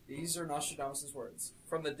 These are Nostradamus' words.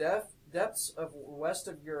 From the depths of west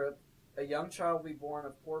of Europe, a young child will be born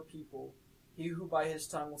of poor people. He who by his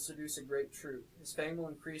tongue will seduce a great troop. His fame will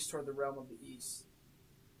increase toward the realm of the east.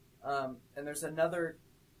 And there's another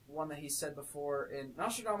one that he said before, and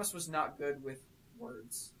Nostradamus was not good with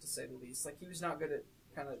words, to say the least. He was not good at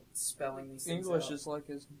kind of spelling these things English out. Is like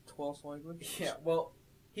his 12th language? Yeah, well,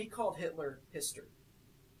 he called Hitler Hister.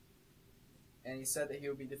 And he said that he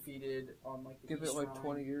would be defeated on the Give East it Rhine.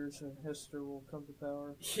 20 years and Hister will come to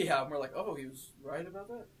power. Yeah, and we're like, oh, he was right about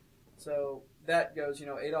that? So that goes,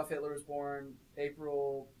 Adolf Hitler was born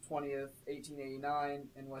April 20th, 1889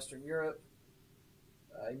 in Western Europe.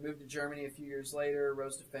 He moved to Germany a few years later,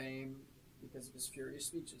 rose to fame because of his furious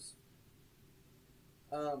speeches.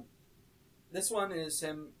 This one is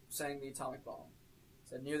him saying the atomic bomb. It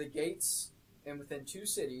said, near the gates and within 2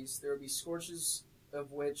 cities, there will be scorches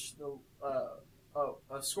of which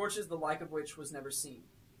scorches the like of which was never seen.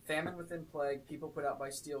 Famine within plague, people put out by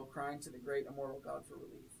steel, crying to the great immortal God for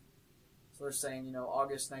relief. So they're saying,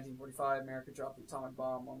 August 1945, America dropped the atomic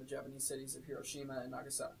bomb on the Japanese cities of Hiroshima and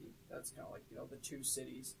Nagasaki. That's kind of like, the 2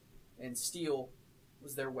 cities. And steel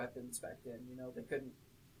was their weapons back then. They couldn't,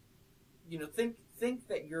 think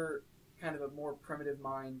that you're kind of a more primitive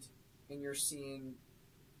mind and you're seeing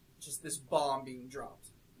just this bomb being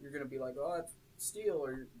dropped. You're going to be like, oh, that's steel,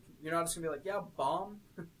 or you're not just going to be like, yeah, bomb.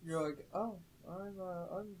 You're like, oh,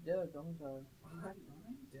 I'm dead, aren't I? I'm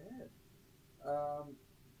dead.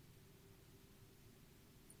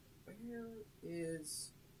 Where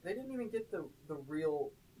is... They didn't even get the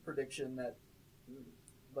real prediction that,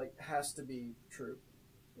 has to be true.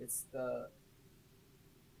 It's the...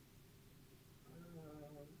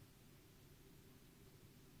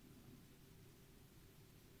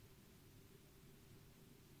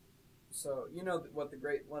 So, you know what the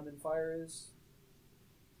Great London Fire is?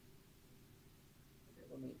 Okay,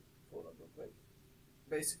 let me pull it up real quick.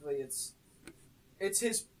 Basically, it's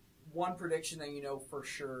his one prediction that you know for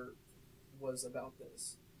sure was about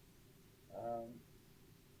this.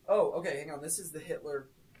 Okay, hang on. This is the Hitler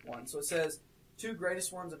one. So it says, 2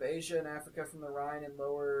 greatest worms of Asia and Africa from the Rhine and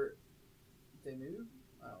lower Danube?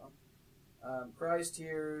 I don't know. Cries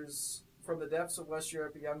tears. From the depths of West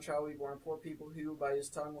Europe, a young child will be born, poor people who, by his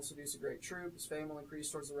tongue, will seduce a great troop. His fame will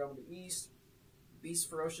increase towards the realm of the east. Beasts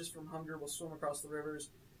ferocious from hunger will swim across the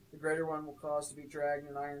rivers. The greater one will cause to be dragged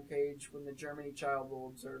in an iron cage, when the Germany child will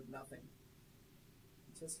observe nothing.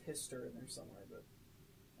 It says Hister in there somewhere, but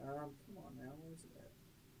come on now, where is it at?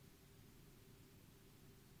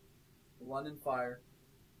 The London Fire.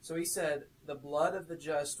 So he said, the blood of the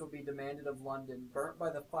just will be demanded of London, burnt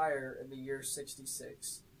by the fire in the year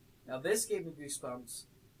 66. Now this gave me goosebumps,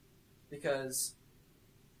 because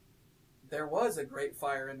there was a great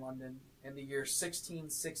fire in London in the year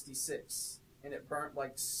 1666, and it burnt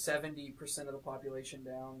like 70% of the population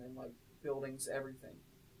down, and like buildings, everything.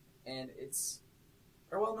 And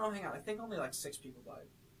I think only like 6 people died.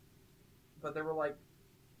 But there were like,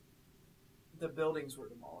 the buildings were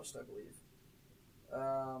demolished, I believe.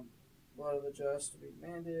 Blood of the just to be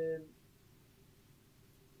demanded.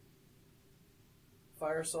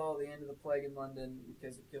 Fire saw the end of the plague in London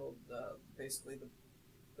because it killed basically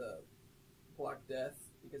the Black Death,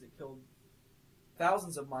 because it killed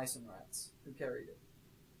thousands of mice and rats who carried it.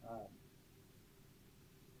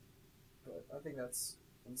 But I think that's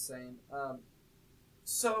insane.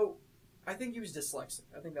 So I think he was dyslexic.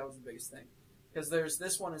 I think that was the biggest thing, because there's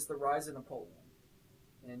this one is the rise of Napoleon,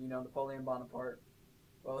 and you know Napoleon Bonaparte.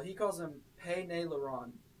 Well, he calls him Pé né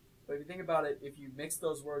Laurent. But if you think about it, if you mix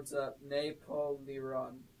those words up,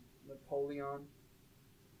 Napoleon,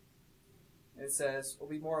 it says, will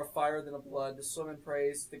be more of fire than of blood, to swim in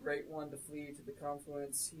praise, the great one to flee to the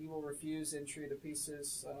confluence. He will refuse entry to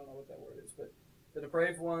pieces. I don't know what that word is, but the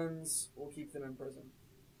depraved ones will keep them in prison.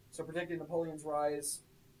 So predicting Napoleon's rise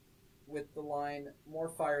with the line, more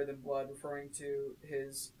fire than blood, referring to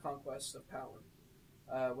his conquest of power.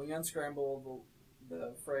 When you unscramble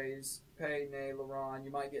the phrase Pé né Laurent,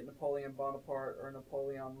 you might get Napoleon Bonaparte or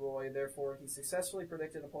Napoleon Roy. Therefore, he successfully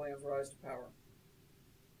predicted Napoleon's rise to power.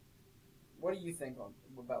 What do you think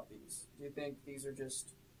about these? Do you think these are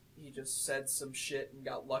he just said some shit and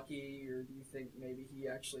got lucky, or do you think maybe he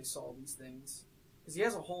actually saw these things? Because he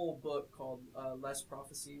has a whole book called Less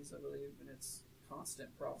Prophecies, I believe, and it's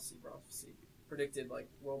constant prophecy. Predicted like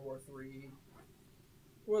World War III.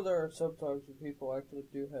 Well, there are sometimes when people actually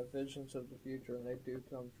do have visions of the future and they do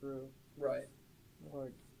come true. Right.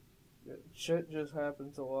 Like, shit just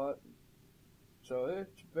happens a lot. So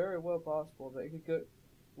it's very well possible that he could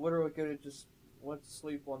have just went to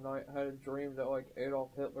sleep one night, had a dream that like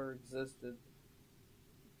Adolf Hitler existed,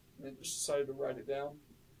 and just decided to write it down.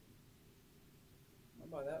 How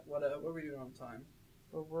about that? What are we doing on time?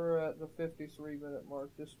 Well, we're at the 53-minute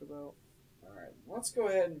mark, just about. Alright, let's go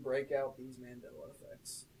ahead and break out these Mandela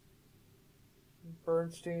effects.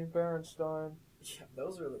 Bernstein. Yeah,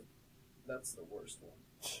 that's the worst one.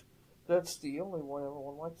 That's the only one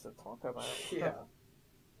everyone likes to talk about. Yeah.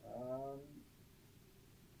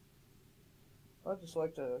 I'd just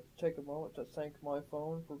like to take a moment to thank my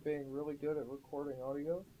phone for being really good at recording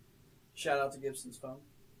audio. Shout out to Gibson's phone.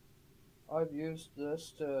 I've used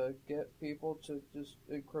this to get people to just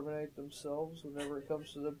incriminate themselves whenever it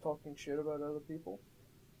comes to them talking shit about other people.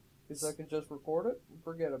 Because I can just record it and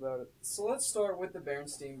forget about it. So let's start with the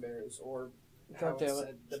Berenstain Bears, or how it's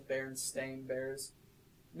said, the Berenstain Bears.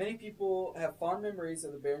 Many people have fond memories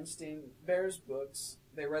of the Berenstain Bears books.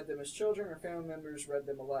 They read them as children, or family members read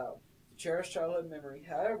them aloud. To cherish childhood memory.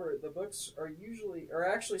 However, the books are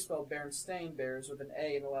actually spelled Berenstain Bears with an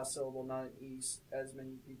A in the last syllable, not an E, as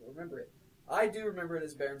many people remember it. I do remember it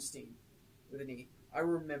as Berenstain with an E. I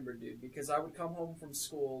remember, dude, because I would come home from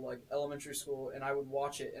school, like elementary school, and I would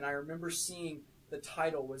watch it, and I remember seeing the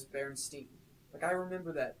title was Berenstain. Like, I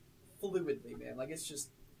remember that fluidly, man. Like, it's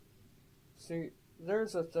just... See,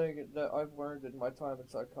 there's a thing that I've learned in my time in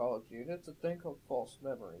psychology, and it's a thing called false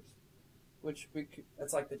memories.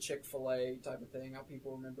 That's like the Chick-fil-A type of thing, how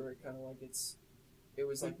people remember it kind of like it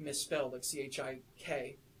was like misspelled, like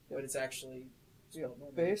C-H-I-K, but it's actually... Yeah,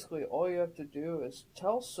 basically, all you have to do is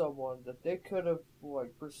tell someone that they could have,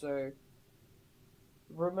 like, per se,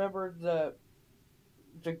 remembered that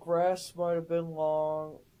the grass might have been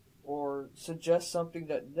long, or suggest something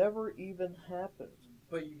that never even happened.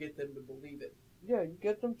 But you get them to believe it. Yeah, you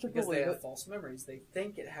get them to because believe it. Because they have false memories. They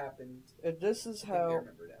think it happened. And this is how... They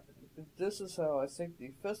remember it happening. this is how I think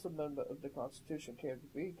the Fifth Amendment of the Constitution came to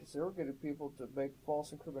be, because they were getting people to make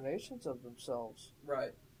false incriminations of themselves.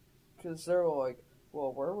 Right. Because they were like,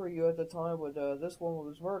 well, where were you at the time when this woman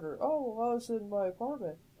was murdered? Oh, well, I was in my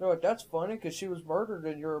apartment. They're like, that's funny, because she was murdered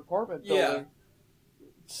in your apartment building. Yeah.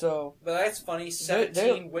 So, But that's funny.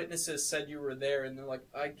 17 witnesses said you were there, and they're like,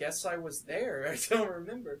 I guess I was there. I don't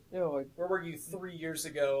remember. you know, like, Where were you 3 years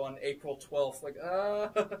ago on April 12th? Like,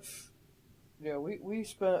 yeah, we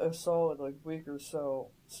spent a solid, like, week or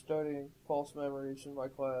so studying false memories in my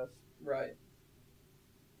class. Right.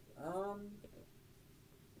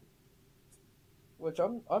 Which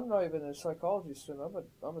I'm not even a psychology student.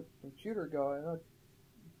 I'm a computer guy, and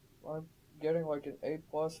I'm getting like an A+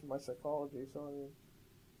 in my psychology. So I mean,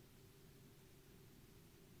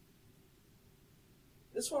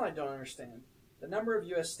 This one I don't understand. The number of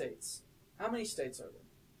U.S. states. How many states are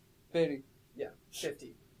there? 50. Yeah,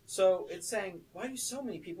 50. So it's saying, why do so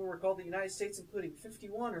many people recall the United States including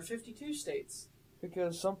 51 or 52 states?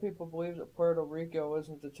 Because some people believe that Puerto Rico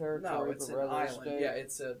isn't the territory, No, it's but an rather a island. state. Yeah,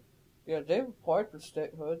 it's a... Yeah, they've applied for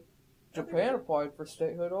statehood. Japan applied for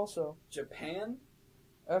statehood also. Japan?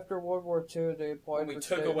 After World War II, they applied When we for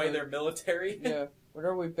took statehood. away their military? Yeah,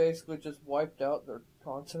 whenever we basically just wiped out their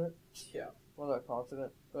continent. Yeah. Well, not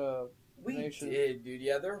continent. We nation. did, dude.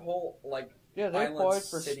 Yeah, their whole, like... Yeah, they Island applied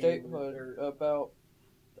for city statehood or- about,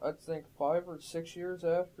 I think, 5 or 6 years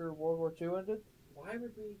after World War II ended. Why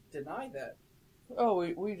would we deny that? Oh,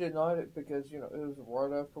 we denied it because, you know, it was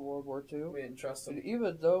right after World War II. We didn't trust them. And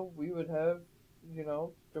even though we would have, you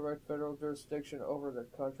know, direct federal jurisdiction over the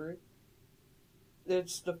country,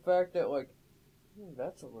 it's the fact that, like,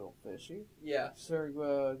 that's a little fishy. Yeah.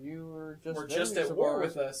 So, you were just We're just enemies at of war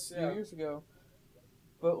ours with us. a few Yeah. years ago.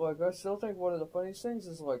 But, like, I still think one of the funniest things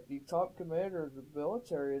is, like, the top commander of the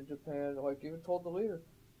military in Japan, like, even told the leader,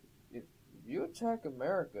 if you attack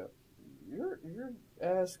America, you're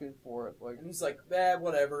asking for it. Like, And he's like,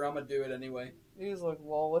 whatever, I'm going to do it anyway. he's like,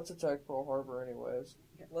 well, let's attack Pearl Harbor anyways.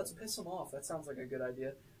 Yeah, let's piss them off. That sounds like a good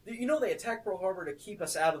idea. You know they attacked Pearl Harbor to keep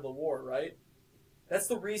us out of the war, right? That's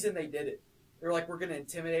the reason they did it. They're like, we're going to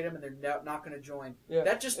intimidate them, and they're not going to join. Yeah.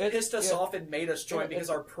 That just pissed us off and made us join because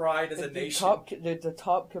our pride as a nation. The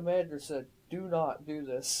top commander said, do not do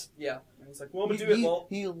this. Yeah. And he's like, well, I'm going to do it, Lol.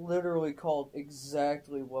 He literally called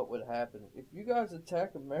exactly what would happen. If you guys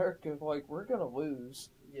attack America, like, we're going to lose.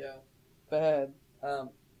 Yeah. Bad.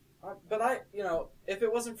 But if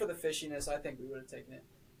it wasn't for the fishiness, I think we would have taken it.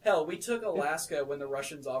 Hell, we took Alaska when the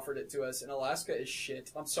Russians offered it to us, and Alaska is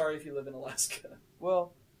shit. I'm sorry if you live in Alaska.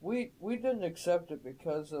 Well, we didn't accept it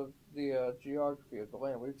because of the geography of the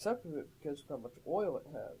land. We accepted it because of how much oil it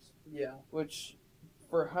has. Yeah. Which,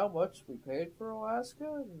 for how much we paid for Alaska,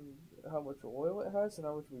 and how much oil it has, and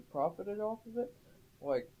how much we profited off of it,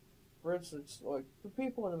 like, for instance, like, the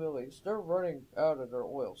people in the Middle East, they're running out of their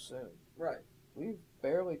oil soon. Right. We've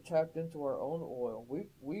barely tapped into our own oil.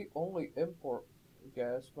 We only import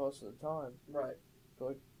gas most of the time. Right.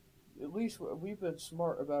 So, at least we've been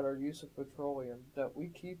smart about our use of petroleum, that we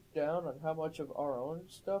keep down on how much of our own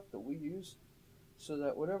stuff that we use, so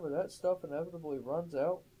that whenever that stuff inevitably runs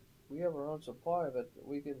out, we have our own supply of it that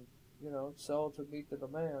we can, you know, sell to meet the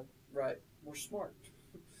demand. Right. We're smart.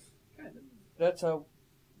 Kind of.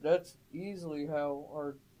 That's easily how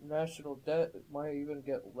our national debt might even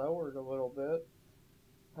get lowered a little bit.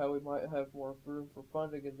 How we might have more room for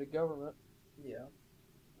funding in the government. Yeah.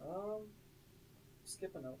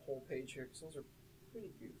 Skipping a whole page here because those are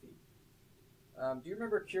pretty goofy. Do you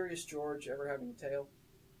remember Curious George ever having a tail?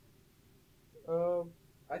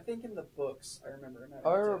 I think in the books I remember him having a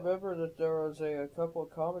tail. I remember that there was a couple of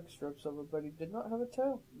comic strips of it, but he did not have a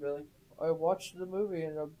tail. Really? I watched the movie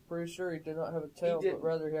and I'm pretty sure he did not have a tail, didn't. but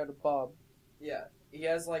rather he had a bob. Yeah. He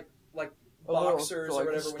has like A little, boxers like or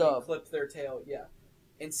a whatever when stub. he clipped their tail. Yeah.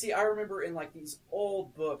 And see, I remember in like these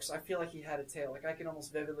old books, I feel like he had a tail. Like I can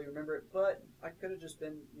almost vividly remember it, but I could have just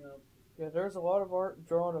been, Yeah, there's a lot of art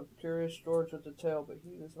drawn of Curious George with a tail, but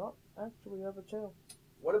he does not actually have a tail.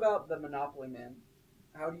 What about the Monopoly Man?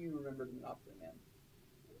 How do you remember the Monopoly Man?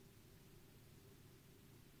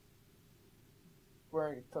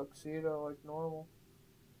 Wearing a tuxedo like normal.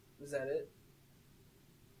 Was that it?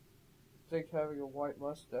 I think having a white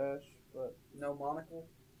mustache, but No monocle?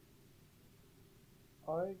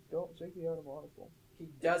 I don't think he had a monocle. He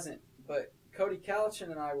doesn't, but Cody Kalichin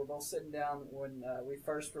and I were both sitting down when we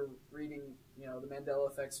first were reading, the Mandela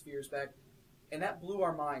Effect a few years back, and that blew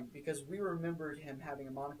our mind because we remembered him having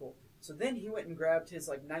a monocle. So then he went and grabbed his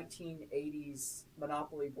 1980s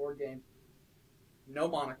Monopoly board game, no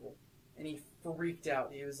monocle, and he freaked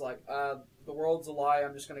out. He was like, "The world's a lie.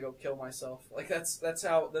 I'm just gonna go kill myself." Like that's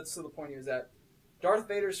to the point he was at. Darth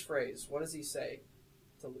Vader's phrase. What does he say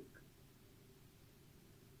to Luke?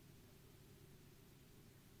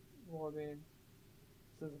 Well, I mean,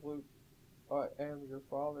 it says Luke, I am your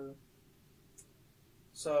father.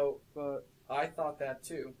 So But I thought that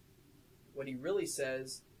too. What he really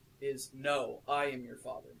says is, "No, I am your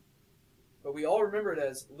father." But we all remember it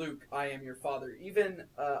as Luke, I am your father. Even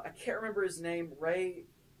I can't remember his name, Ray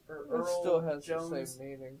or it Earl still has Jones. the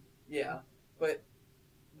same meaning. Yeah, but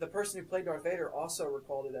the person who played Darth Vader also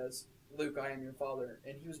recalled it as Luke, I am your father,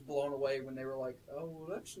 and he was blown away when they were like, "Oh,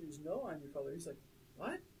 well, actually, it's no, I'm your father." He's like,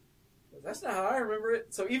 "What? Well, that's not how I remember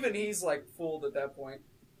it." So even he's like fooled at that point.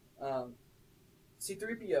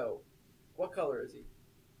 C-3PO, what color is he?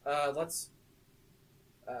 Let's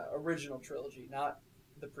original trilogy, not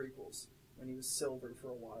the prequels when he was silver for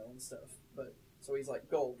a while and stuff. But so he's like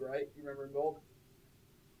gold, right? You remember gold?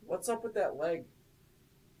 What's up with that leg?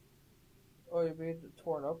 Oh, you mean the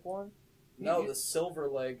torn up one? No, the silver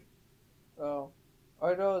leg. Oh.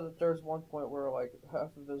 I know that there's one point where, like,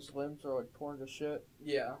 half of his limbs are, like, torn to shit.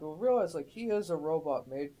 Yeah. You'll realize, like, he is a robot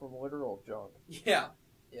made from literal junk. Yeah.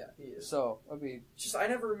 Yeah, he is. So, I mean... It's just, I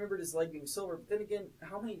never remembered his leg being silver, but then again,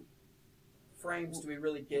 how many frames do we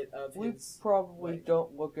really get of We his probably leg?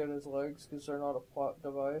 don't look at his legs because they're not a plot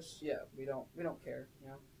device. Yeah, we don't care, you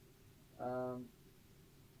know?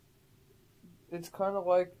 It's kind of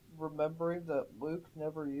like remembering that Luke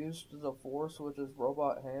never used the Force with his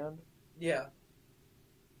robot hand. Yeah.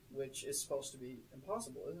 Which is supposed to be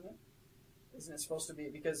impossible, isn't it? Isn't it supposed to be,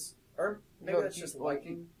 because, or maybe No, that's just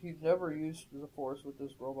lightning. He's never used the Force with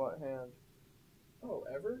his robot hand. Oh,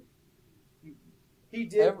 ever? He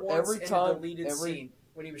did once every in time- a deleted scene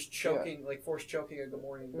when he was choking, like force choking a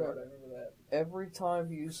Gamorrean guard. I remember that. Every time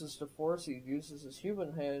he uses the Force, he uses his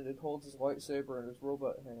human hand and holds his lightsaber in his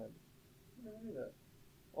robot hand. I knew that.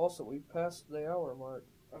 Also, we passed the hour mark.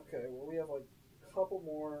 Okay, well, we have like a couple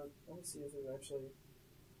more. Let me see if there's actually.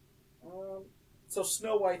 So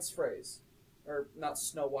Snow White's phrase, or not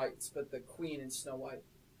Snow White's, but the Queen in Snow White.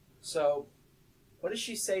 So, what does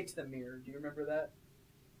she say to the mirror? Do you remember that?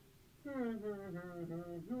 I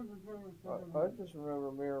just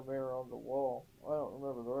remember mirror, mirror on the wall. I don't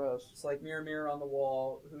remember the rest. It's like mirror, mirror on the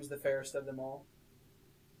wall. Who's the fairest of them all?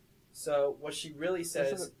 So what she really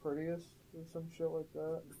says, Isn't it prettiest or some shit like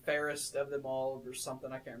that? the fairest of them all, or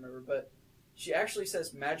something I can't remember, but she actually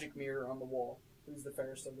says magic mirror on the wall. Who's the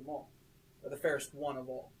fairest of them all, or the fairest one of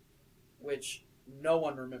all, which no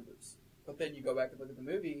one remembers. But then you go back and look at the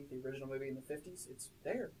movie, the original movie in the 50s. It's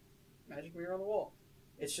there, magic mirror on the wall.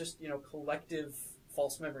 It's just collective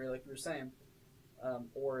false memory, like you were saying,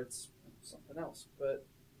 or it's something else. But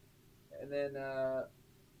and then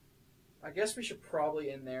I guess we should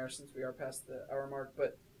probably end there since we are past the hour mark.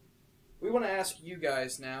 But we want to ask you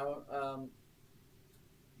guys now.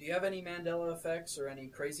 Do you have any Mandela effects or any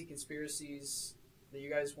crazy conspiracies that you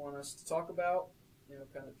guys want us to talk about?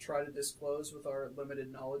 Kind of try to disclose with our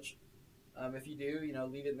limited knowledge. If you do,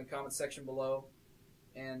 leave it in the comment section below.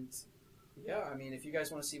 And yeah, I mean, if you guys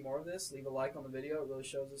want to see more of this, leave a like on the video. It really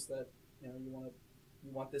shows us that you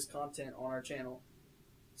want this content on our channel.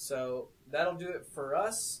 So that'll do it for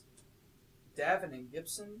us. Davin and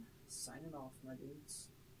Gibson signing off, my dudes.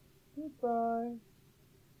 Goodbye.